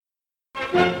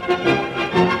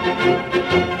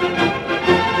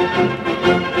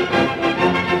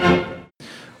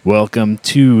Welcome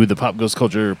to the Pop Goes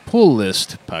Culture Pull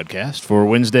List podcast for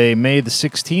Wednesday, May the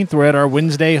 16th. We're at our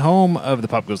Wednesday home of the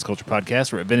Pop Goes Culture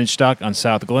podcast. We're at Vintage Stock on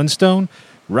South Glenstone,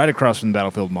 right across from the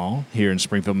Battlefield Mall here in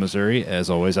Springfield, Missouri. As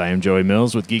always, I am Joey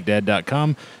Mills with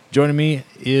GeekDad.com. Joining me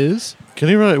is...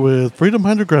 Kenny Wright with Freedom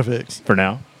Hydrographics. For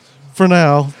now. For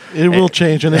now. It will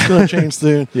change, and it's going to change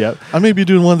soon. Yep. I may be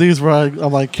doing one of these where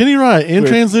I'm like, Kenny Wright in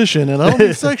transition, and I don't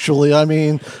mean sexually. I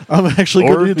mean, I'm actually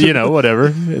going to... whatever.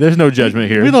 There's no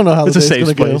judgment here. We don't know how it's the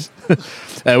day's going to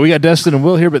go. We got Dustin and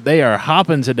Will here, but they are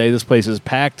hopping today. This place is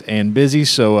packed and busy,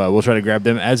 so we'll try to grab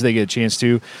them as they get a chance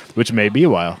to, which may be a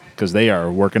while, because they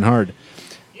are working hard.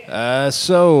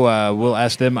 So we'll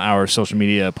ask them our social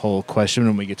media poll question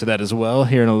when we get to that as well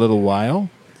here in a little while.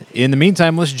 In the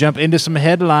meantime, let's jump into some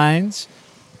headlines.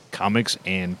 Comics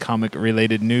and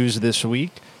comic-related news this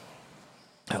week.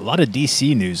 A lot of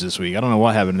DC news this week. I don't know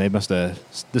what happened. They must have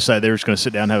decided they were just going to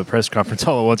sit down and have a press conference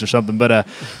all at once or something. But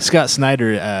Scott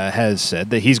Snyder has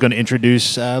said that he's going to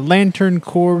introduce Lantern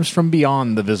Corps from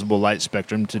beyond the visible light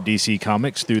spectrum to DC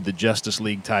Comics through the Justice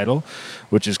League title,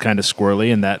 which is kind of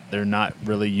squirrely in that they're not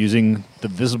really using the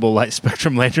visible light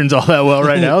spectrum lanterns all that well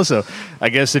right now. So I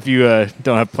guess if you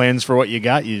don't have plans for what you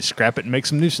got, you scrap it and make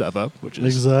some new stuff up, which is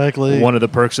exactly one of the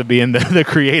perks of being the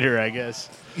creator, I guess.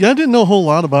 Yeah, I didn't know a whole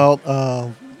lot about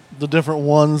the different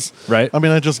ones. Right. I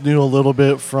mean, I just knew a little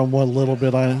bit from what little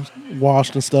bit I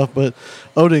watched and stuff, but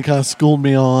Odin kind of schooled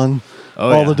me on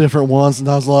all the different ones, and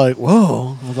I was like,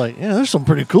 whoa. I was like, yeah, there's some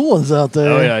pretty cool ones out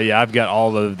there. Oh, yeah. I've got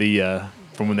all of the,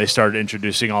 from when they started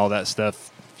introducing all that stuff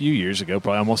a few years ago,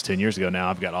 probably almost 10 years ago now.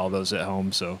 I've got all those at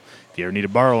home, so if you ever need to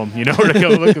borrow them, you know where to go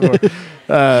looking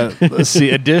for. Let's see.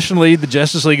 Additionally, the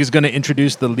Justice League is going to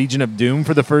introduce the Legion of Doom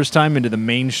for the first time into the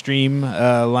mainstream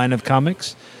line of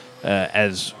comics.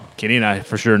 As Kenny and I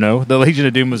for sure know, the Legion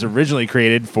of Doom was originally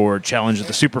created for Challenge of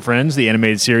the Super Friends, the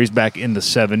animated series back in the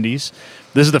 70s.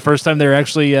 This is the first time they're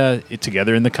actually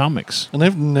together in the comics. And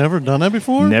they've never done that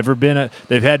before? Never been.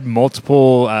 They've had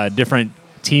multiple different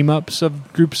team-ups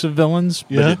of groups of villains,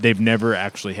 but they've never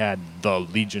actually had the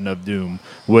Legion of Doom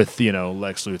with,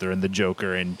 Lex Luthor and the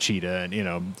Joker and Cheetah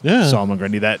and, Solomon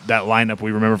Grundy, that lineup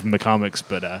we remember from the comics.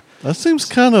 But that seems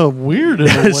kind of weird in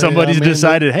a way. Somebody's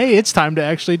decided, hey, it's time to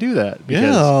actually do that.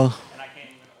 Because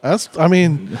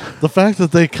the fact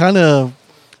that they kind of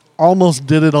almost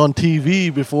did it on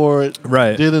TV before it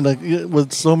did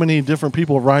with so many different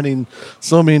people writing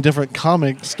so many different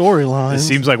comic storylines. It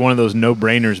seems like one of those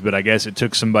no-brainers, but I guess it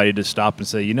took somebody to stop and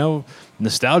say,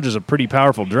 nostalgia is a pretty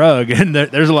powerful drug, and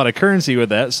there's a lot of currency with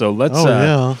that, so let's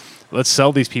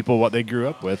sell these people what they grew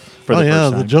up with for the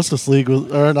first time. The Justice League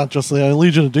not Justice League,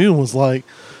 Legion of Doom was like,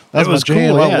 that was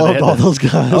jam. Cool. I loved all those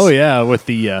guys. Oh, yeah, with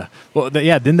the,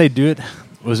 didn't they do it?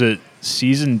 Was it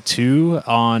season 2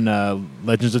 on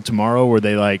Legends of Tomorrow where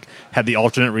they had the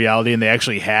alternate reality and they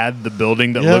actually had the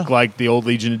building that looked like the old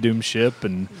Legion of Doom ship?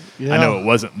 And I know it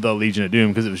wasn't the Legion of Doom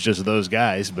because it was just those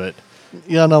guys, but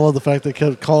yeah, and I love the fact they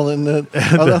kept calling it.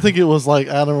 I think it was like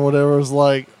Adam or whatever was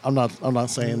like, I'm not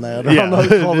saying that. Yeah, I'm not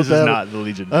this is not the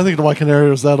Legion. I think the White Canary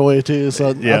was that way too. So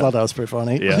I thought that was pretty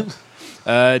funny. Yeah.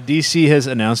 DC has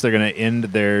announced they're going to end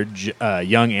their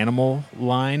Young Animal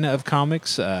line of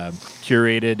comics,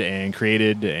 curated and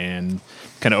created and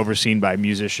kind of overseen by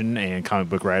musician and comic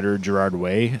book writer Gerard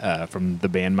Way from the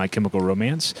band My Chemical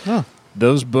Romance. Huh.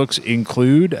 Those books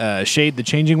include Shade the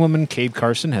Changing Woman, Cave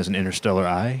Carson has an interstellar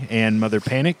eye, and Mother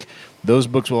Panic. Those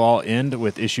books will all end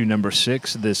with issue number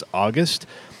 6 this August.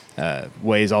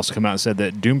 Way has also come out and said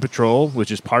that Doom Patrol, which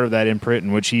is part of that imprint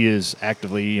and which he is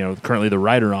actively, currently the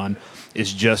writer on,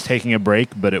 is just taking a break,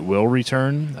 but it will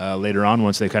return later on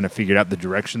once they kind of figured out the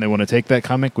direction they want to take that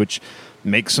comic, which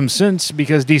makes some sense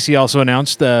because DC also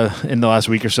announced in the last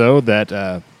week or so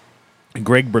that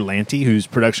Greg Berlanti, whose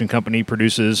production company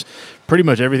produces pretty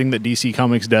much everything that DC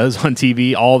Comics does on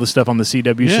TV, all the stuff on the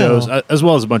CW shows, as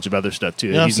well as a bunch of other stuff, too.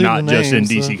 Yeah, he's not just in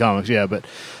DC Comics,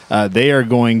 but they are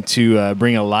going to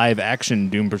bring a live-action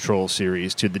Doom Patrol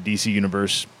series to the DC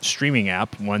Universe streaming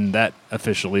app when that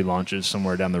officially launches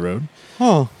somewhere down the road. Huh.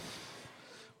 Well,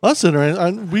 that's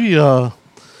interesting.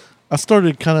 I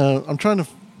started I'm trying to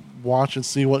watch and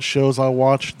see what shows I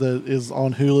watch that is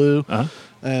on Hulu. Uh-huh.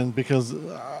 And because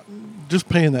just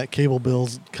paying that cable bill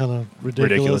is kind of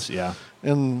ridiculous. Yeah.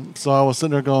 And so I was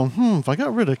sitting there going, if I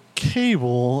got rid of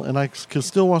cable and I could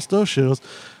still watch those shows,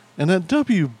 and that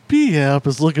WB app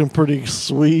is looking pretty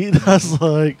sweet. I was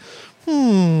like,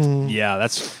 Yeah,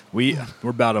 we're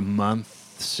about a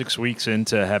month, 6 weeks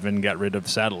into having got rid of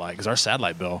satellite because our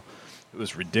satellite bill It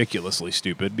was ridiculously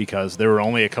stupid because there were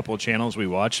only a couple of channels we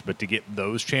watched, but to get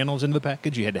those channels into the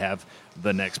package, you had to have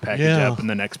the next package up and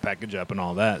the next package up and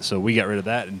all that. So we got rid of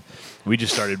that, and we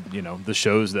just started, the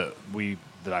shows that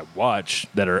I watch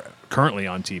that are currently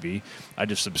on TV. I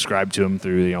just subscribe to them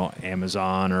through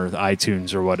Amazon or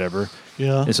iTunes or whatever.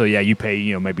 Yeah. And so you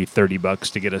pay maybe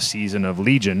 $30 to get a season of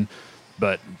Legion,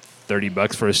 but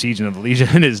 $30 for a season of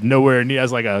Legion is nowhere near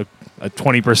as like a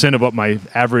 20% of what my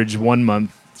average 1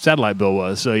 month satellite bill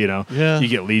was. So, you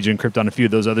get Legion, Krypton, a few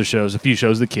of those other shows, a few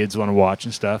shows the kids want to watch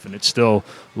and stuff, and it's still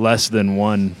less than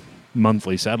one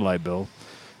monthly satellite bill.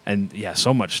 And,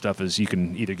 so much stuff is you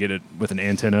can either get it with an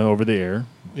antenna over the air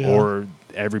or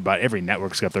every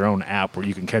network's got their own app where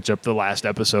you can catch up the last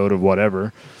episode of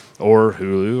whatever, or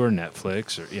Hulu or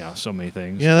Netflix or, so many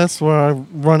things. Yeah, that's where I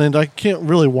run into. I can't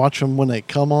really watch them when they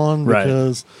come on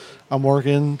because I'm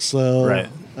working. So,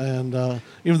 and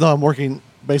even though I'm working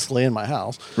basically in my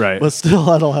house, but still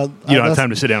I don't have. You don't have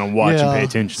time to sit down and watch and pay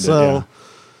attention. So,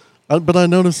 but I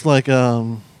noticed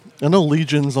I know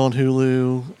Legion's on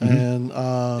Hulu, and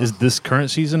is this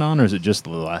current season on, or is it just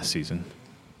the last season?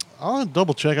 I'll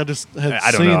double check. I just had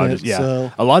I don't seen know. it.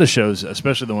 So. A lot of shows,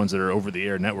 especially the ones that are over the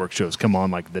air network shows, come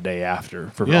on like the day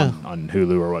after on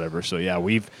Hulu or whatever. So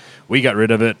we got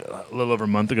rid of it a little over a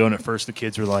month ago, and at first the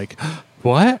kids were like,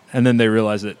 "What?" And then they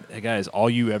realized that, hey guys, all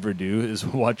you ever do is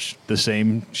watch the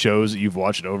same shows that you've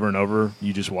watched over and over.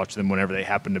 You just watch them whenever they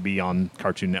happen to be on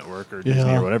Cartoon Network or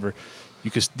Disney or whatever.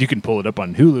 You can pull it up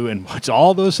on Hulu and watch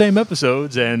all those same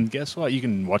episodes, and guess what? You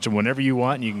can watch them whenever you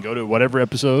want, and you can go to whatever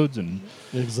episodes. And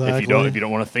if you don't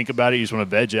want to think about it, you just want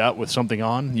to veg out with something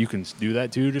on, you can do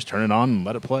that too. Just turn it on and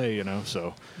let it play.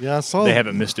 So I saw they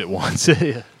haven't missed it once.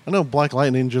 I know Black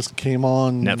Lightning just came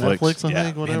on Netflix I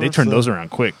think. Whatever. And they turned those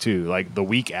around quick too. Like the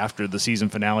week after the season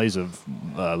finales of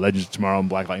Legends of Tomorrow and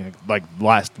Black Lightning,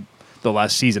 the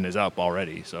last season is up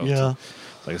already. So it's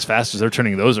like as fast as they're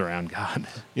turning those around, God.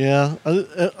 Yeah,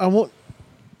 I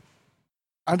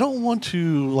don't want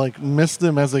to miss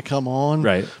them as they come on,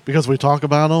 because we talk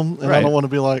about them, and I don't want to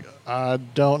be like, I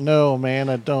don't know, man.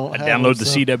 I download the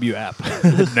CW app.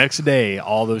 The next day,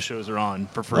 all those shows are on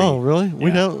for free. Oh, really? Yeah. We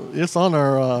know it's on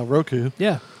our Roku.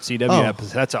 Yeah, CW app.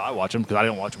 That's how I watch them because I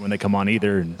don't watch them when they come on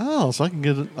either. And so I can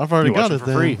get it. I've already got it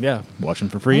for free. Yeah, watch them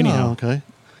for free anyhow. Okay.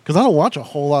 Because I don't watch a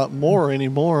whole lot more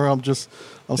anymore. I'm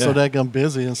so daggum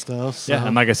busy and stuff. So. Yeah,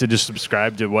 and like I said, just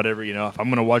subscribe to whatever, if I'm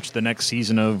going to watch the next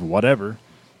season of whatever,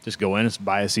 just go in and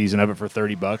buy a season of it for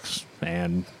 $30,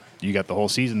 and you got the whole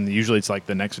season. Usually it's like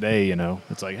the next day,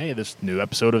 it's like, hey, this new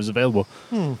episode is available.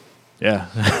 Yeah.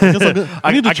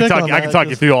 I can talk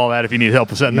you through all that if you need help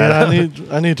with setting that up.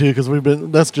 I need to because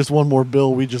that's just one more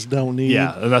bill we just don't need.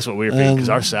 Yeah, and that's what we were thinking because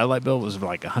our satellite bill was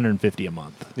like $150 a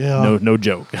month. Yeah. No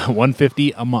joke.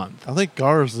 $150 a month. I think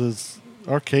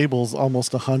our cable's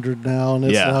almost $100 now, and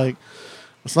it's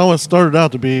it's not what it started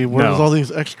out to be. Where's all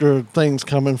these extra things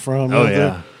coming from? Oh,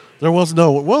 yeah. There was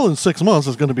in 6 months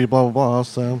it's going to be blah, blah, blah.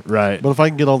 So. Right. But if I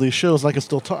can get all these shows, I can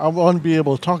still talk. I want to be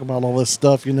able to talk about all this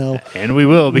stuff, And we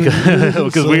will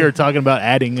because we are talking about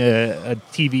adding a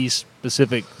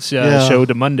TV-specific show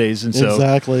to Mondays. And so,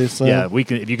 exactly. So. we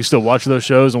can. If you can still watch those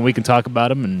shows and we can talk about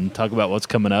them and talk about what's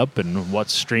coming up and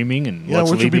what's streaming and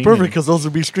what's which would be perfect because those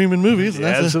would be streaming movies. And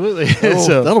absolutely.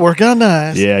 So that'll work out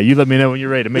nice. Yeah, you let me know when you're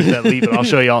ready to make that leap and I'll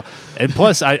show y'all. And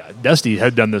plus, Dusty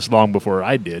had done this long before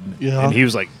I did. Yeah. And he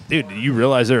was like, dude, do you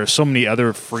realize there are so many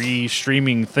other free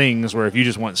streaming things where if you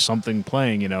just want something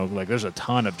playing, there's a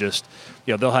ton of just,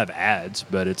 they'll have ads,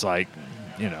 but it's like,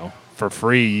 for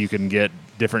free you can get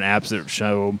different apps that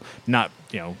show not,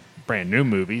 brand new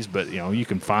movies, but, you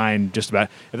can find just about,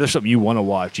 if there's something you want to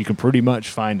watch, you can pretty much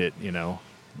find it,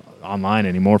 online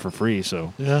anymore for free.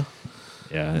 So, yeah.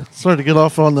 Yeah. Sorry to get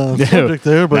off on the subject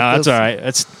there, but no, that's all right.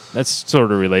 That's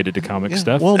sort of related to comic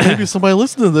stuff. Well, maybe somebody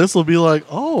listening to this will be like,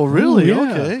 "Oh, really? Ooh,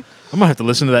 yeah. Okay." I'm gonna have to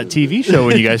listen to that TV show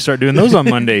when you guys start doing those on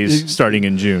Mondays, starting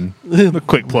in June. A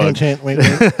quick plug.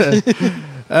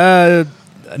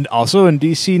 And also in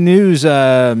DC news,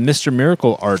 Mr.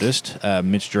 Miracle artist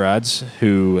Mitch Gerads,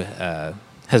 who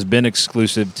has been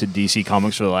exclusive to DC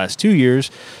Comics for the last 2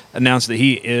 years, announced that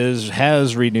he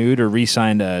has renewed or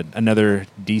re-signed another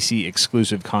DC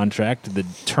exclusive contract. The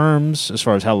terms, as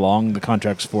far as how long the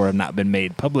contract's for, have not been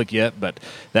made public yet, but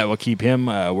that will keep him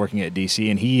working at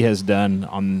DC. And he has done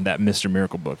on that Mr.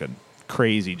 Miracle book a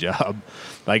crazy job.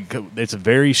 Like, it's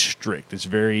very strict.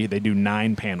 They do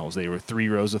 9 panels. They were 3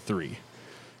 rows of 3.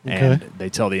 And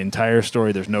they tell the entire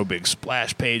story. There's no big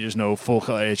splash pages, no full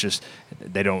color. It's just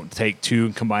they don't take 2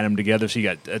 and combine them together. So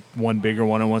you got one bigger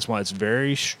one and one small. It's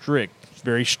very strict,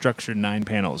 very structured 9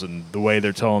 panels. And the way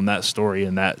they're telling that story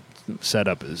and that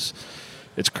setup is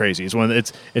It's crazy.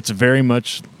 It's very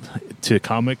much to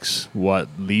comics what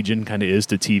Legion kind of is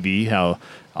to TV. How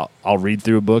I'll read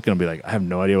through a book and I'll be like, I have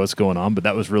no idea what's going on, but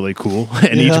that was really cool.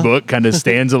 And each book kind of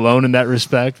stands alone in that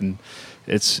respect. And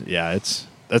that's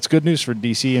good news for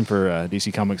DC and for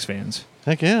DC Comics fans.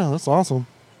 Heck yeah, that's awesome.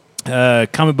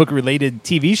 Comic book related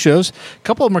TV shows. A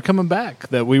couple of them are coming back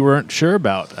that we weren't sure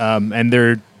about, and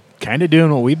they're kind of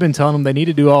doing what we've been telling them they need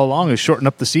to do all along, is shorten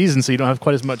up the season so you don't have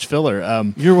quite as much filler.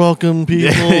 You're welcome,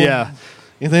 people. Yeah.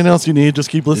 Anything else you need, just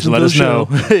keep listening to the show.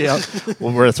 Let us know. Yeah.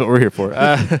 Well, that's what we're here for.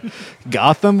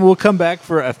 Gotham will come back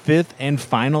for a 5th and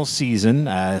final season,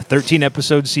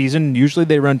 13-episode season. Usually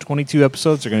they run 22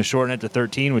 episodes. They're going to shorten it to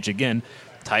 13, which, again,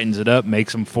 tightens it up,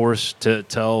 makes them forced to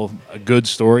tell a good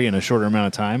story in a shorter amount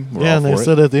of time. And they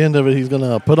said at the end of it, he's going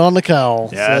to put on the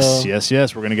cowl. Yes,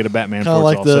 yes. We're going to get a Batman. Kind of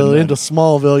like the end of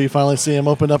Smallville. You finally see him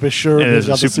open up his shirt. And there's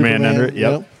a Superman under it.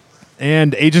 Yep.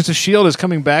 And Agents of S.H.I.E.L.D. is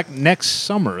coming back next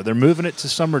summer. They're moving it to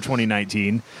summer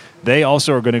 2019. They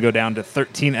also are going to go down to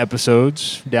 13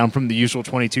 episodes, down from the usual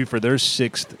 22 for their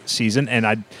 6th season. And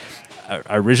I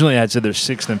originally had said their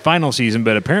 6th and final season,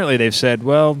 but apparently they've said,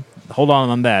 well, hold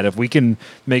on that. If we can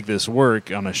make this work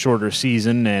on a shorter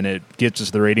season and it gets us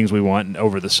the ratings we want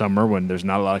over the summer when there's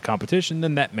not a lot of competition,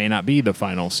 then that may not be the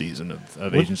final season of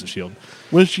Agents of S.H.I.E.L.D.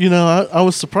 Which, I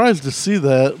was surprised to see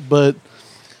that, but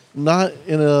not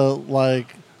in a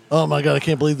like, oh my God, I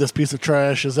can't believe this piece of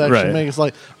trash is actually making. It's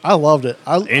like, I loved it.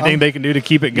 Anything they can do to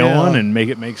keep it going and make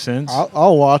it make sense.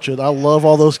 I'll watch it. I love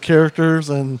all those characters,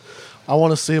 and I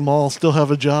want to see them all still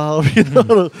have a job. I don't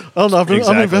know.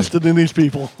 I'm invested in these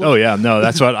people. Oh yeah, no,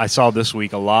 that's what I saw this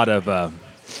week. A lot of,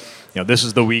 this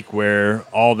is the week where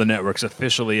all the networks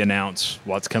officially announce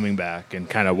what's coming back and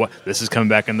kind of what this is coming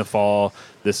back in the fall.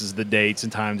 This is the dates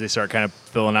and times they start kind of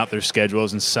filling out their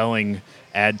schedules and selling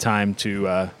ad time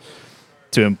to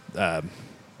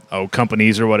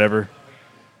companies or whatever.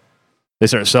 They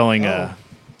start selling,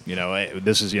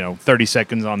 this is 30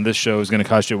 seconds on this show is going to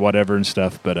cost you whatever and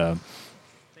stuff. But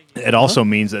it also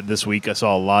means that this week I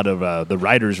saw a lot of the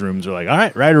writers' rooms are like, all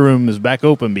right, writer room is back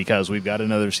open because we've got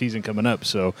another season coming up.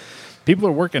 So people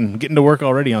are getting to work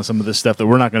already on some of this stuff that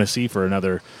we're not going to see for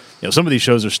another. Some of these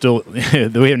shows are still we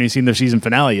haven't even seen their season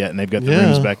finale yet, and they've got the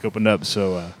rooms back opened up.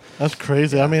 So that's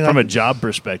crazy. I mean, from a job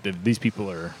perspective, these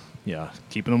people are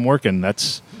keeping them working.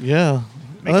 That's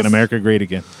making America great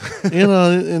again.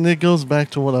 And it goes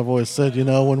back to what I've always said.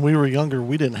 When we were younger,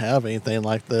 we didn't have anything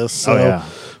like this. So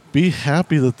be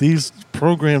happy that these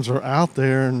programs are out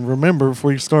there. And remember,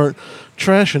 before you start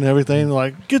trashing everything,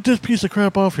 like, get this piece of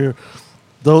crap off here.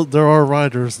 Though there are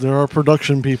writers, there are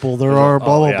production people, there are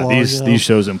blah blah blah. These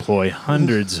shows employ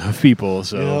hundreds of people.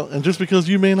 So and just because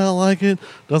you may not like it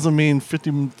doesn't mean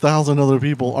 50,000 other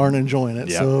people aren't enjoying it.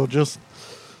 So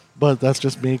but that's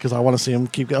just me because I want to see them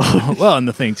keep going. Well, and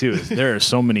the thing too is there are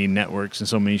so many networks and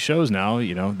so many shows now.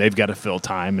 They've got to fill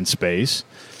time and space.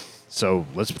 So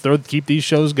let's keep these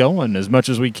shows going as much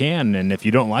as we can. And if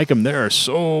you don't like them, there are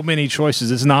so many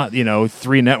choices. It's not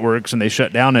 3 networks and they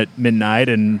shut down at midnight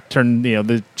and turn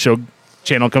the show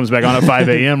channel comes back on at 5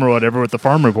 a.m. or whatever with the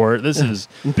Farm Report. This is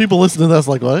and people listen to that's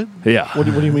like, what? Yeah. What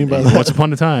do you mean by that? Once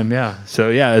upon a time, yeah. So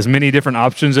as many different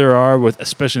options there are with,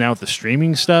 especially now with the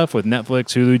streaming stuff with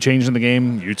Netflix, Hulu changing the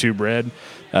game, YouTube Red.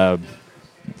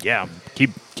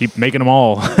 Keep making them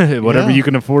all. Whatever you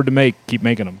can afford to make, keep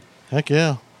making them. Heck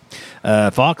yeah.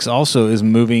 Fox also is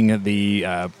moving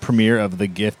the premiere of The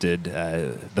Gifted,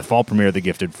 the fall premiere of The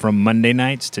Gifted, from Monday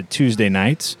nights to Tuesday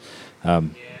nights.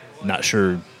 Not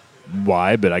sure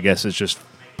why, but I guess it's just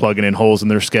plugging in holes in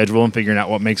their schedule and figuring out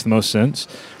what makes the most sense.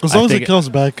 As long as it comes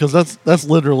back, because that's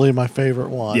literally my favorite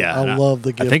one. Yeah, I love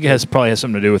The Gifted. I think it probably has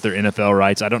something to do with their NFL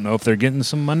rights. I don't know if they're getting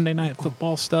some Monday Night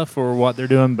Football stuff or what they're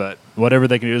doing, but whatever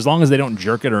they can do, as long as they don't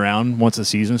jerk it around once the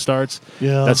season starts.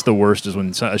 Yeah, that's the worst, is when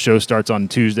a show starts on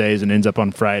Tuesdays and ends up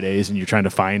on Fridays, and you're trying to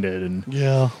find it. And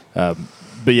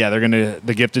but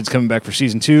The Gifted's coming back for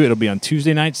season 2. It'll be on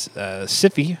Tuesday nights.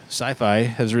 Sci-Fi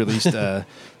has released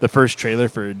the first trailer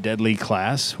for Deadly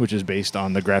Class, which is based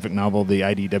on the graphic novel, the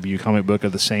IDW comic book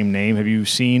of the same name. Have you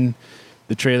seen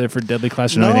the trailer for Deadly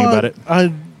Class or know anything about it?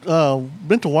 I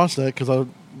meant to watch that because I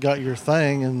got your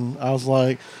thing, and I was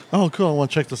like, oh, cool, I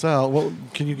want to check this out. Well,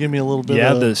 can you give me a little bit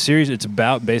of... the series, it's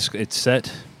about, basically, it's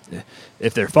set...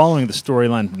 If they're following the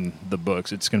storyline from the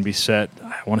books, it's going to be set,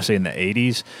 I want to say in the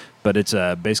 80s, but it's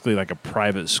basically like a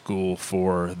private school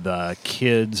for the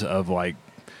kids of like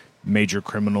major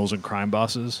criminals and crime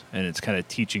bosses, and it's kind of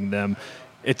teaching them.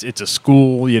 It's a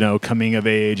school, coming of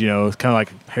age, it's kind of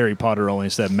like Harry Potter, only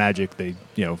instead of magic, they,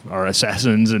 are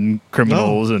assassins and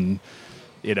criminals, and,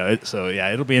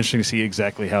 it'll be interesting to see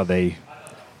exactly how they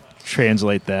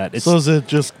translate that. So is it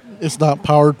just, it's not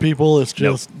powered people, it's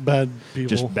just bad people?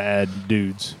 Just bad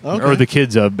dudes. Okay. Or the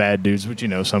kids of bad dudes, which,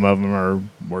 some of them are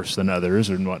worse than others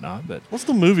and whatnot. But what's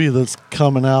the movie that's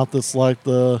coming out that's like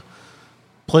the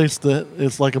place that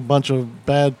it's like a bunch of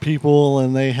bad people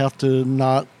and they have to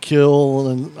not kill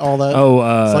and all that?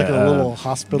 It's like a little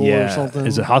hospital or something.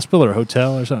 Is it hospital or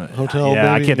hotel or something? Hotel,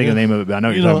 yeah, I can't think of the name of it, but I know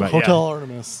what you're talking about. Hotel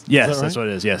Artemis. Yes, that's what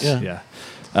it is. Yes, yeah.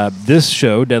 This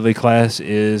show, Deadly Class,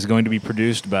 is going to be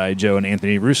produced by Joe and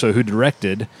Anthony Russo, who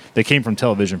directed. They came from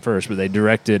television first, but they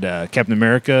directed Captain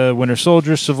America, Winter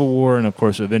Soldier, Civil War, and of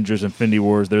course Avengers: Infinity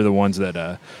Wars. They're the ones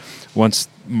that once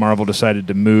Marvel decided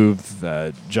to move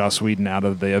Joss Whedon out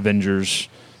of the Avengers,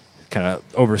 kind of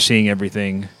overseeing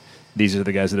everything. These are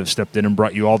the guys that have stepped in and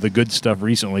brought you all the good stuff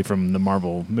recently from the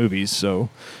Marvel movies. So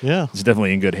yeah, it's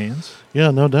definitely in good hands.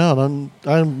 Yeah, no doubt.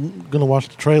 I'm gonna watch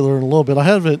the trailer in a little bit.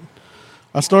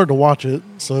 I started to watch it,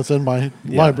 so it's in my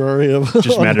library of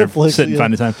just a matter of sitting and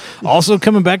finding time. Also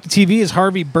coming back to TV is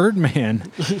Harvey Birdman.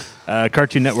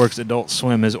 Cartoon Network's Adult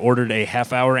Swim has ordered a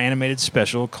half-hour animated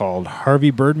special called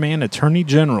Harvey Birdman, Attorney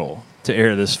General, to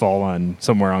air this fall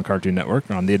somewhere on Cartoon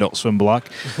Network, on the Adult Swim block.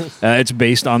 It's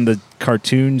based on the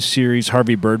cartoon series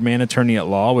Harvey Birdman, Attorney at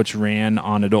Law, which ran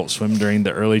on Adult Swim during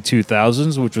the early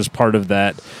 2000s, which was part of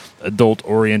that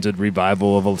adult-oriented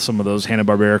revival of some of those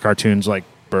Hanna-Barbera cartoons like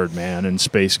Birdman and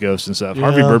Space Ghost and stuff. Yeah.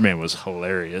 Harvey Birdman was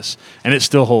hilarious, and it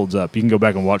still holds up. You can go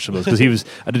back and watch some of those, because he was.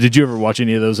 Did you ever watch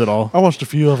any of those at all? I watched a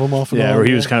few of them off and on. Where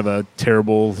he was kind of a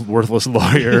terrible, worthless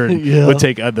lawyer and would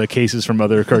take the cases from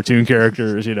other cartoon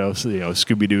characters.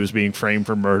 Scooby Doo was being framed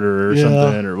for murder or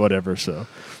something or whatever. So,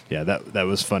 yeah, that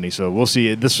was funny. So we'll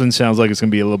see. This one sounds like it's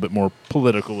going to be a little bit more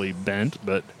politically bent,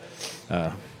 but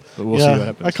we'll see what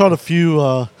happens. I caught a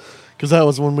few. Because that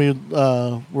was when we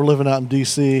were living out in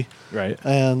D.C. Right.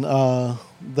 And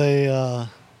they,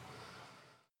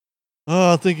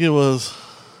 I think it was,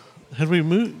 had we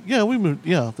moved? Yeah, we moved.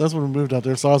 Yeah, that's when we moved out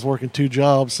there. So I was working 2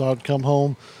 jobs. So I'd come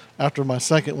home after my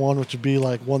second one, which would be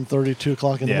like 1:30, 2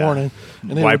 o'clock in the morning.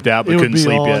 And wiped out, but couldn't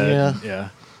sleep yet. Yeah.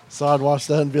 So I'd watch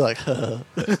that and be like,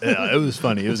 yeah, it was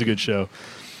funny. It was a good show.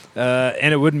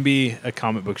 And it wouldn't be a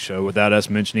comic book show without us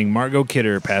mentioning Margot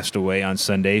Kidder passed away on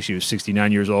Sunday. She was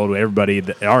 69 years old. Everybody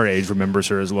our age remembers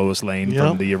her as Lois Lane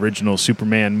from the original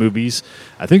Superman movies.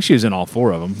 I think she was in all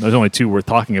 4 of them. There's only 2 worth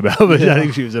talking about, but I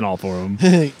think she was in all 4 of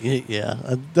them.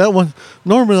 That one,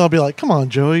 normally I'll be like, come on,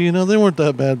 Joey, they weren't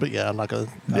that bad, but I'm not going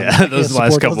to. Yeah, those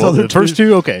last couple. The first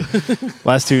 2, okay.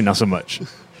 Last 2, not so much.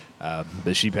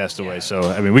 But she passed away.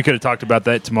 So, we could have talked about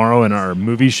that tomorrow in our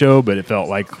movie show, but it felt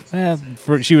like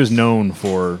she was known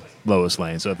for Lois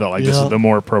Lane, so it felt like this is the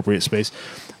more appropriate space.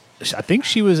 I think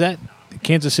she was at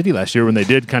Kansas City last year when they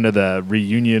did kind of the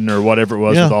reunion or whatever it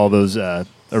was with all those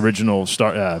original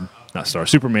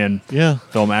Superman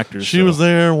film actors. She was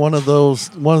there, one of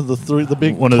the 3, the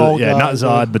big tall guy. Not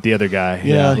Zod, but the other guy.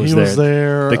 Yeah, he was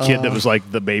there. The kid that was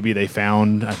like the baby they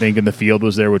found, I think, in the field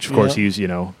was there, which of course he's,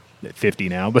 50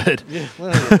 now, but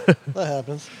that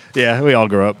happens. Yeah, we all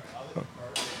grow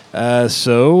up.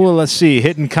 So let's see,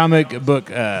 hitting comic book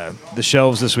the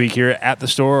shelves this week here at the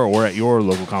store or at your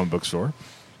local comic book store.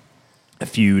 A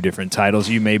few different titles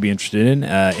you may be interested in.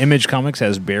 Image Comics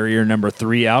has Barrier number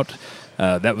 3 out.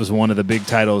 That was one of the big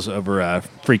titles over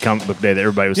Free Comic Book Day that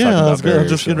everybody was talking about. I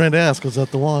was just getting ready to ask, was that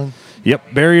the one?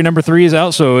 Yep, Barrier number 3 is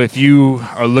out, so if you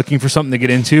are looking for something to get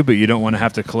into, but you don't want to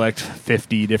have to collect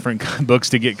 50 different books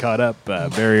to get caught up,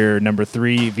 Barrier number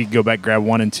 3, if you can go back, grab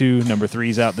 1 and 2, number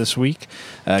 3 is out this week.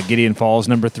 Gideon Falls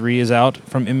number 3 is out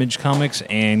from Image Comics,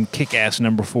 and Kick-Ass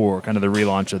number 4, kind of the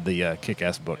relaunch of the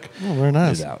Kick-Ass book, very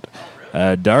nice. is out.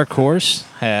 Dark Horse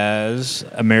has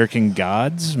American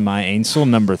Gods, My Ainsel,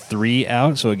 number 3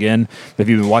 out. So again, if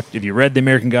you read the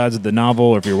American Gods of the novel,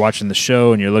 or if you're watching the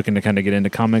show and you're looking to kind of get into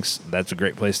comics, that's a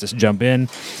great place to jump in.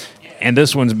 And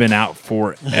this one's been out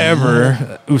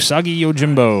forever. Usagi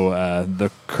Yojimbo,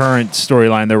 the current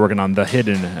storyline they're working on, The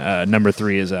Hidden, number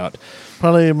 3 is out.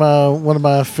 Probably one of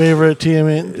my favorite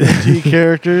TMNT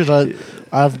characters.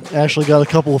 I've actually got a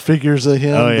couple of figures of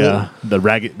him. Oh, yeah. The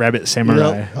Rabbit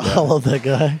Samurai. Yep. I love that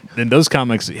guy. And those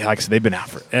comics, like I said, they've been out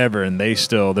forever, and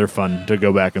they're fun to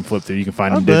go back and flip through. You can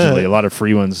find them digitally. A lot of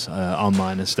free ones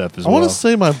online and stuff as well. I want to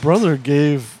say my brother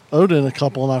gave Odin a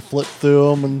couple, and I flipped through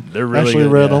them and they're really actually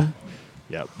good, read them.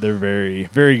 Yep, they're very,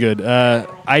 very good.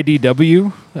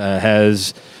 IDW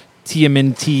has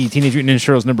TMNT, Teenage Mutant Ninja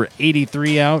Turtles number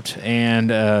 83 out, and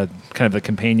kind of a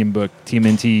companion book,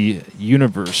 TMNT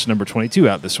Universe number 22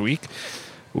 out this week.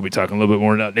 We'll be talking a little bit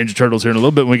more about Ninja Turtles here in a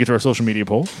little bit when we get to our social media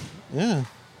poll. Yeah.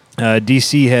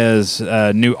 DC has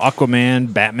new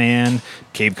Aquaman, Batman.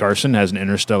 Cave Carson has an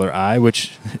Interstellar Eye,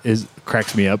 which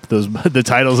cracks me up. The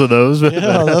titles of those.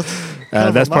 Yeah,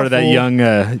 that's part of that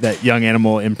young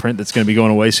animal imprint that's going to be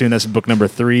going away soon. That's book number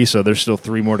 3, so there's still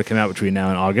 3 more to come out between now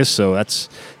and August. So that's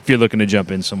if you're looking to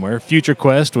jump in somewhere. Future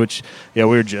Quest, which we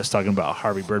were just talking about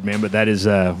Harvey Birdman, but that is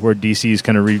where DC is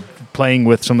kind of replaying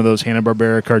with some of those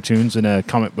Hanna-Barbera cartoons in a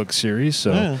comic book series.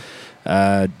 So.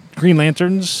 Yeah. Green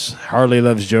Lanterns, Harley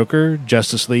Loves Joker,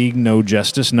 Justice League No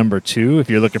Justice number 2. If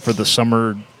you're looking for the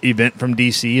summer event from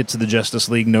DC, it's the Justice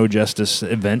League No Justice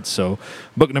event. So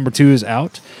book number 2 is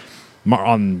out.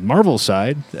 On Marvel's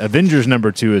side, Avengers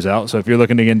number 2 is out. So if you're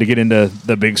looking again to get into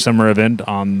the big summer event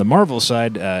on the Marvel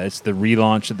side, it's the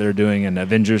relaunch that they're doing. And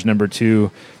Avengers number 2,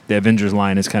 the Avengers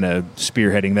line is kind of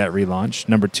spearheading that relaunch.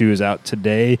 Number 2 is out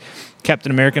today.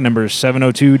 Captain America number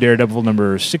 702, Daredevil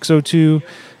number 602.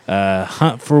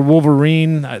 Hunt for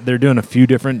Wolverine, they're doing a few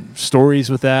different stories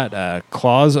with that.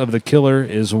 Claws of the Killer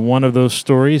is one of those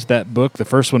stories. That book, the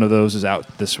first one of those, is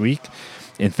out this week.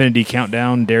 Infinity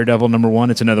Countdown, Daredevil number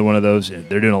 1, it's another one of those.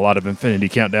 They're doing a lot of Infinity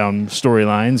Countdown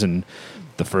storylines, and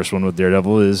the first one with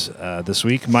Daredevil is this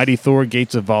week. Mighty Thor,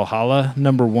 Gates of Valhalla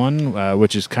number 1,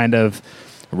 which is kind of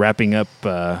wrapping up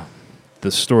the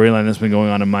storyline that's been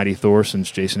going on in Mighty Thor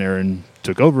since Jason Aaron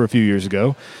took over a few years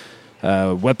ago.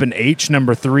 Weapon H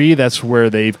number 3, that's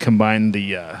where they've combined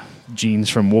the genes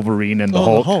from Wolverine and the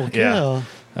Hulk. Yeah.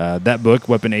 That book,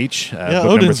 Weapon H, book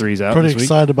Odin's number 3 is out pretty this week.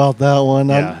 Excited about that one.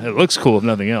 Yeah, it looks cool if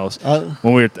nothing else.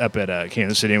 When we were up at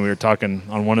Kansas City and we were talking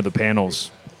on one of the panels,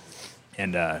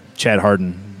 and Chad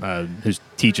Harden, who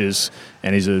teaches,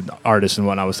 and he's an artist and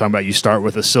whatnot, was talking about you start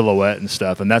with a silhouette and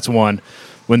stuff, and that's one.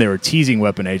 When they were teasing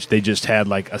Weapon H, they just had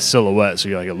like a silhouette. So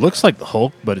you're like, it looks like the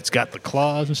Hulk, but it's got the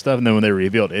claws and stuff. And then when they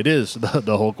revealed it is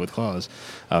the Hulk with claws.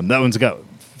 That one's got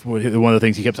one of the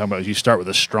things he kept talking about is you start with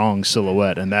a strong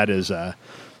silhouette, and that is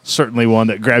certainly one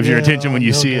that grabs your attention when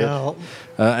you see it.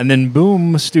 And then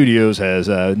Boom Studios has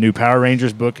a new Power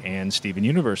Rangers book and Steven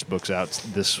Universe books out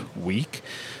this week.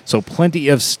 So plenty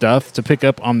of stuff to pick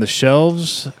up on the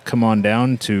shelves. Come on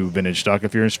down to Vintage Stock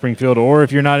if you're in Springfield, or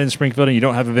if you're not in Springfield and you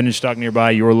don't have a Vintage Stock nearby,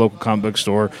 your local comic book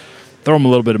store, throw them a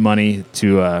little bit of money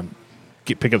to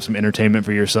pick up some entertainment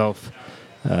for yourself.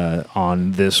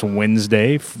 On this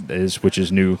Wednesday, which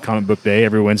is new comic book day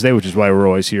every Wednesday, which is why we're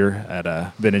always here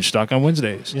at Vintage Stock on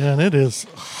Wednesdays. Yeah, and it is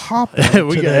hopping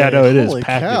today. I know it is Holy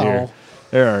packed cow. in here.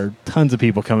 There are tons of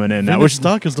people coming in. Vintage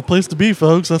Stock is the place to be,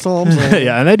 folks. That's all I'm saying.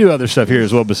 Yeah, and they do other stuff here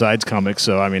as well besides comics.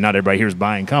 So, I mean, not everybody here is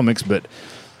buying comics, but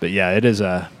yeah, it is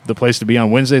the place to be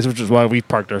on Wednesdays, which is why we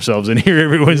parked ourselves in here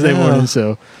every Wednesday morning.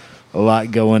 So, a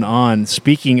lot going on.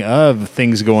 Speaking of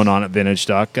things going on at Vintage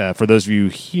Stock, for those of you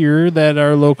here that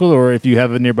are local, or if you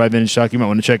have a nearby Vintage Stock, you might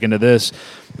want to check into this.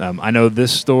 I know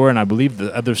this store, and I believe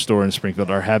the other store in Springfield,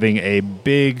 are having a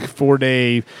big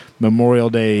 4-day Memorial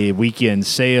Day weekend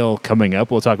sale coming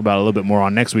up. We'll talk about it a little bit more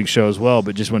on next week's show as well,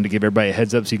 but just wanted to give everybody a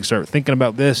heads up so you can start thinking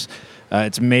about this.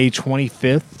 It's May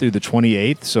 25th through the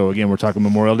 28th. So, again, we're talking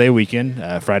Memorial Day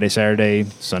weekend, Friday, Saturday,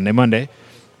 Sunday, Monday.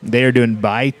 They are doing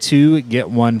buy 2, get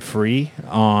 1 free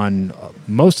on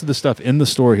most of the stuff in the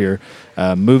store here.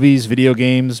 Movies, video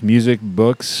games, music,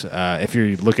 books. If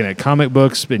you're looking at comic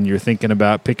books and you're thinking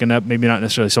about picking up maybe not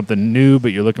necessarily something new,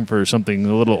 but you're looking for something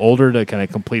a little older to kind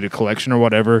of complete a collection or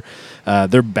whatever,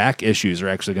 their back issues are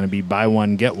actually going to be buy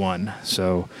 1, get 1.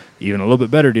 So even a little bit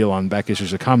better deal on back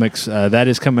issues of comics. That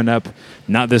is coming up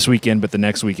not this weekend, but the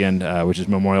next weekend, which is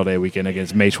Memorial Day weekend. Again,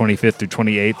 it's May 25th through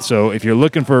 28th. So if you're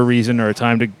looking for a reason or a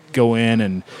time to go in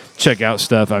and check out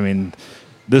stuff, I mean,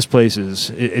 this place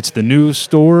it's the new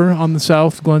store on the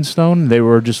South Glenstone. They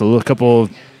were just couple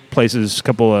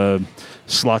of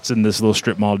slots in this little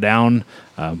strip mall down.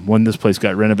 When this place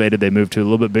got renovated, they moved to a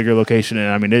little bit bigger location.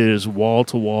 And I mean, it is wall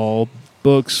to wall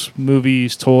books,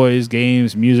 movies, toys,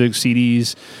 games, music,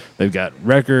 CDs. They've got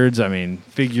records. I mean,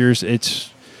 figures.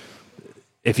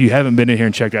 If you haven't been in here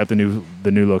and checked out the new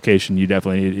location,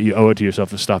 you owe it to yourself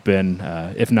to stop in.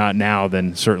 If not now,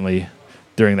 then certainly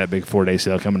during that big 4-day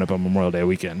sale coming up on Memorial Day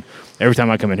weekend. Every time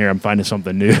I come in here, I'm finding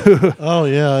something new. Oh,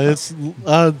 yeah. It's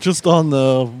just on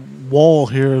the wall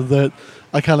here that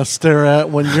I kind of stare at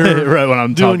when you're right, when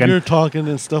I'm doing talking. your talking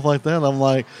and stuff like that. I'm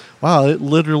like, wow, it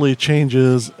literally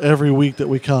changes every week that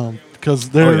we come.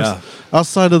 Because there's,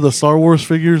 outside of the Star Wars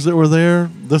figures that were there,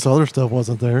 this other stuff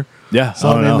wasn't there. Yeah. So,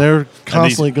 I mean, they're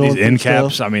constantly going these through end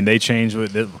caps, stuff. I mean, they changed.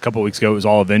 A couple of weeks ago, it was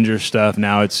all Avengers stuff.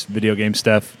 Now it's video game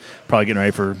stuff. Probably getting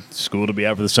ready for school to be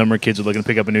out for the summer. Kids are looking to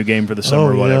pick up a new game for the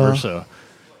summer or whatever. Yeah. So,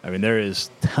 I mean, there is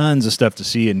tons of stuff to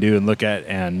see and do and look at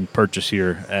and purchase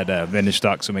here at Vintage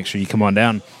Stock. So make sure you come on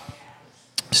down.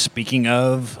 speaking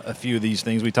of a few of these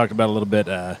things, we talked about a little bit.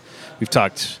 We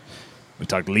talked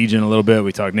Legion a little bit.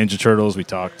 We talked Ninja Turtles. We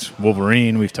talked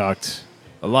Wolverine. We've talked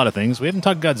a lot of things. We haven't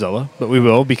talked Godzilla, but we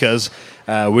will because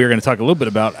we're going to talk a little bit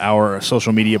about our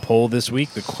social media poll this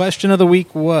week. The question of the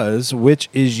week was, which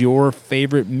is your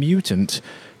favorite mutant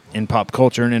in pop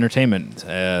culture and entertainment,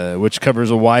 which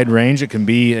covers a wide range. It can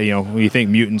be, when you think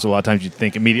mutants, a lot of times you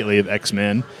think immediately of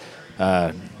X-Men.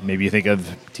 Maybe you think of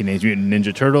Teenage Mutant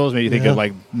Ninja Turtles. Maybe you think of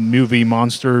like movie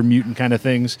monster mutant kind of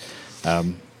things.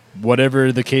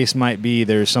 Whatever the case might be,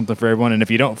 there's something for everyone. And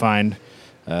if you don't find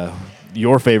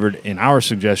your favorite in our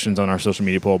suggestions on our social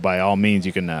media poll, by all means,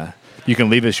 you can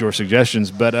leave us your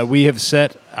suggestions. But we have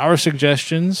set our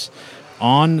suggestions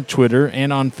on Twitter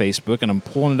and on Facebook, and I'm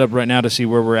pulling it up right now to see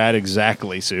where we're at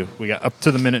exactly. So we got up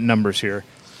to the minute numbers here.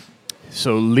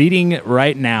 So leading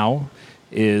right now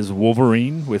is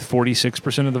Wolverine with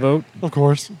 46% of the vote. Of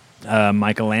course.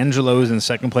 Michelangelo is in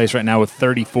second place right now with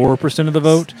 34% of the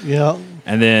vote. Yeah.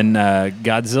 And then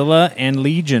Godzilla and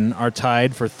Legion are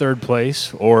tied for third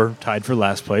place, or tied for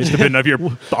last place, depending if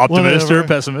you're optimist or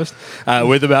pessimist,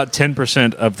 with about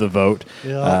 10% of the vote.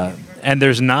 Yeah. And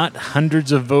there's not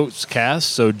hundreds of votes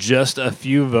cast, so just a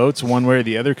few votes, one way or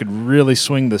the other, could really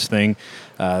swing this thing.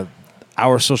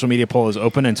 Our social media poll is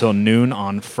open until noon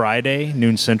on Friday,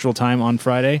 noon Central Time on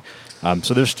Friday.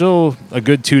 So there's still a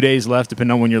good 2 days left,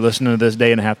 depending on when you're listening to this,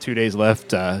 day and a half, 2 days left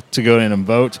to go in and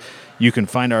vote. You can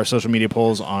find our social media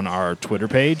polls on our Twitter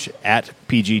page at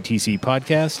PGTC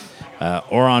Podcast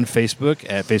or on Facebook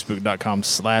at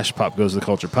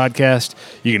facebook.com/popgoestheculturepodcast.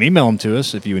 You can email them to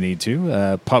us if you need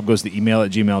to.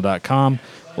 popgoestheemail@gmail.com.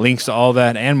 Links to all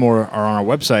that and more are on our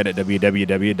website at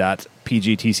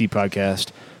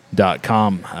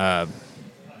www.pgtcpodcast.com.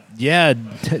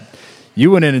 You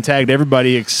went in and tagged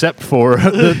everybody except for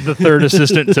the third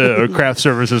assistant to craft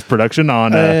services production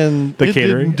on the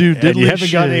catering. And you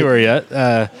haven't gotten anywhere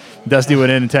yet. Dusty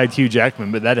went in and tagged Hugh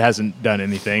Jackman, but that hasn't done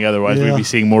anything. Otherwise, we'd be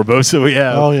seeing more votes than we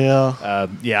have. Oh, yeah.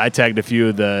 I tagged a few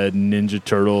of the Ninja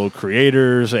Turtle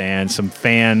creators and some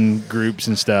fan groups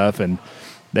and stuff, and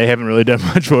they haven't really done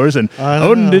much for us. And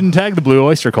Odin didn't tag the Blue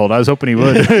Oyster Cult. I was hoping he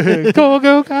would. Go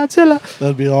Godzilla.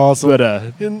 That'd be awesome. But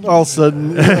and all of a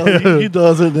sudden, he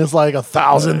does it, and it's like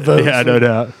 1,000 votes. Yeah, no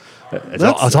doubt.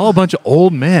 It's all a bunch of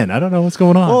old men. I don't know what's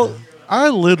going on. Well, I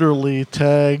literally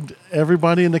tagged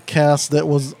everybody in the cast that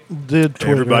did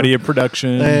Twitter. Everybody in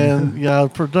production.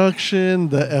 And, production,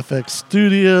 the FX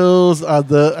Studios,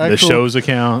 the show's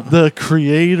account. The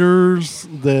creators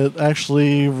that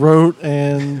actually wrote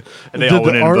and they all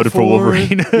went in and voted for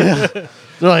Wolverine. Yeah.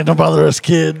 They're like, don't bother us,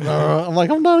 kid. I'm like,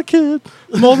 I'm not a kid.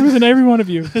 I'm older than every one of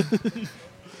you.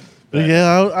 But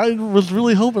I was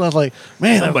really hoping. I was like,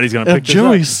 man, somebody's going to pick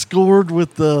Joey this up. Scored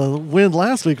with the win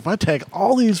last week. If I tag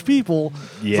all these people,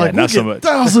 yeah, it's like, not we'll so get much.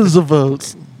 thousands of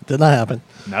votes. Did not happen.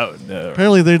 No.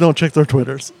 Apparently, they don't check their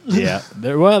Twitters. Yeah.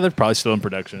 They're probably still in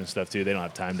production and stuff, too. They don't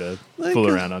have time to fool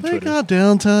around on Twitter. They got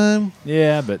downtime.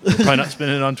 Yeah, but they're probably not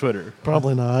spending it on Twitter.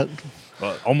 Probably not.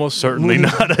 Well, almost certainly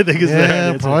not, I think is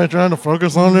there. Yeah, probably trying to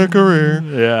focus on their career.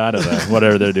 Yeah, I don't know.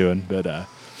 Whatever they're doing. But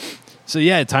so,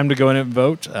 time to go in and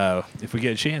vote if we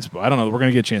get a chance. But I don't know. We're going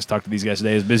to get a chance to talk to these guys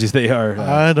today as busy as they are.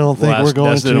 I don't think we're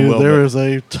going to. There is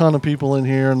a ton of people in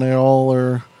here, and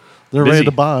they're ready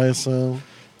to buy. So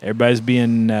everybody's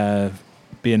being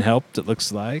helped, it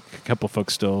looks like. A couple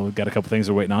folks still got a couple things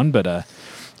they're waiting on. But,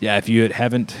 if you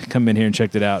haven't come in here and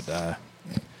checked it out,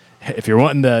 if you're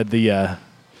wanting the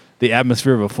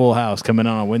atmosphere of a full house coming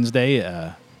on Wednesday,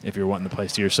 if you're wanting the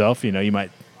place to yourself, you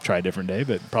might try a different day,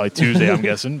 but probably Tuesday, I'm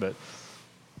guessing. But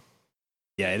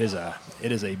it is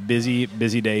a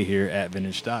busy day here at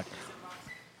Vintage Stock.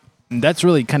 And that's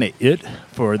really kind of it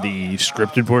for the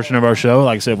scripted portion of our show.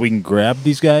 Like I said, if we can grab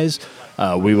these guys,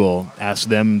 we will ask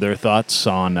them their thoughts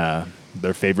on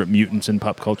their favorite mutants in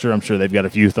pop culture. I'm sure they've got a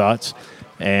few thoughts.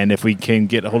 And if we can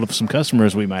get a hold of some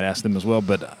customers, we might ask them as well.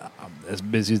 But as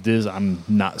busy as it is, I'm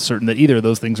not certain that either of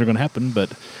those things are going to happen.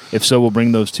 But if so, we'll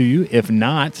bring those to you. If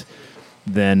not,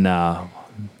 then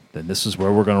this is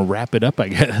where we're going to wrap it up, I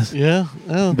guess. Yeah.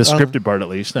 The scripted part, at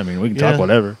least. I mean, we can talk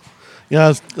whatever. Yeah, I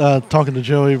was talking to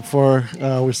Joey before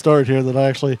we started here that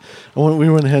we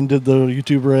went ahead and did the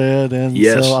YouTube Red, and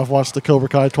so I've watched the Cobra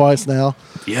Kai twice now.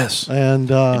 Yes. And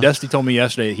Dusty told me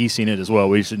yesterday he's seen it as well.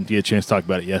 We didn't get a chance to talk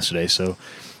about it yesterday, so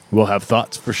we'll have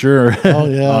thoughts for sure. Oh,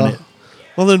 yeah. on it.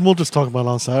 Well, then we'll just talk about it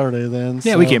on Saturday then.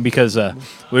 Yeah, we can, because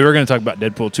we were going to talk about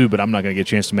Deadpool 2, but I'm not going to get a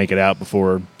chance to make it out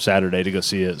before Saturday to go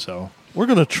see it. So we're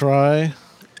going to try.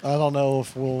 I don't know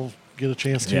if we'll get a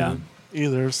chance to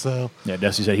either. So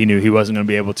Dusty said he knew he wasn't going to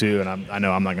be able to, and I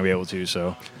know I'm not going to be able to.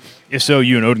 So if so,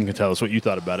 you and Odin can tell us what you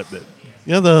thought about it. But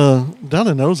Yeah, down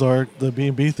in Ozark, the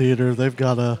B&B Theater, they've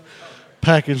got a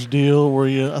package deal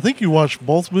where I think you watch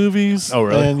both movies. Oh,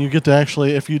 really? And you get to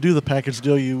actually, if you do the package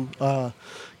deal, you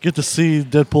get to see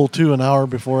Deadpool 2 an hour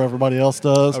before everybody else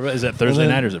does. Oh, is that Thursday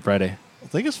night or is it Friday? I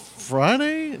think it's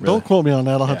Friday. Really? Don't quote me on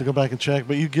that. I'll have to Yeah. go back and check.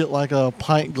 But you get like a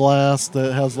pint glass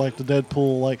that has like the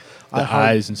Deadpool, like The I Heart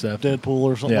eyes and stuff. Deadpool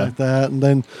or something Yeah. like that. And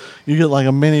then you get like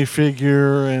a mini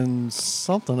figure and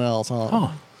something else.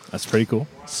 Oh, that's pretty cool.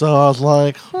 So I was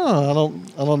like, I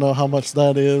don't know how much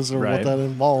that is or Right. what that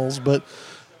involves. But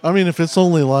I mean, if it's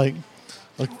only like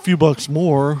a few bucks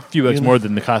more, A few bucks you know, more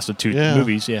than the cost of 2 Yeah.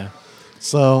 movies, yeah.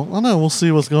 So I don't know. We'll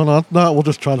see what's going on. If not, we'll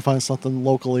just try to find something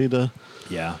locally to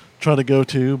Yeah. try to go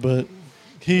to. But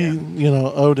he, Yeah.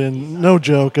 Odin, no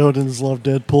joke, Odin's loved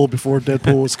Deadpool before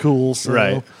Deadpool was cool. So,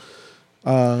 Right.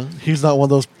 He's not one of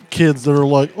those kids that are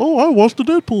like, oh, I watched the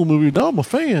Deadpool movie. Now I'm a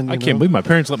fan. I can't believe my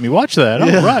parents let me watch that.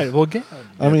 Yeah. All right. Well,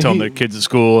 I mean, telling their kids at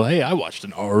school, hey, I watched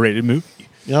an R-rated movie.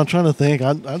 Yeah, I'm trying to think.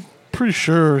 I'm pretty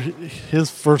sure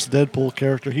his first Deadpool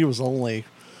character, he was only,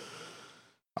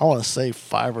 I want to say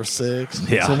 5 or 6,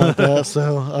 Yeah. something like that.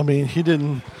 So, I mean, he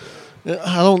didn't.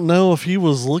 I don't know if he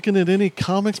was looking at any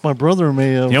comics. My brother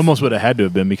may have. He almost would have had to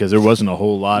have been because there wasn't a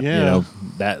whole lot, Yeah.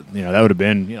 that would have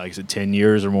been, like I said, 10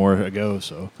 years or more ago.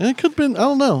 So And it could have been, I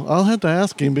don't know. I'll have to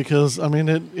ask him because, I mean,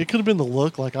 it could have been the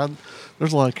look. Like,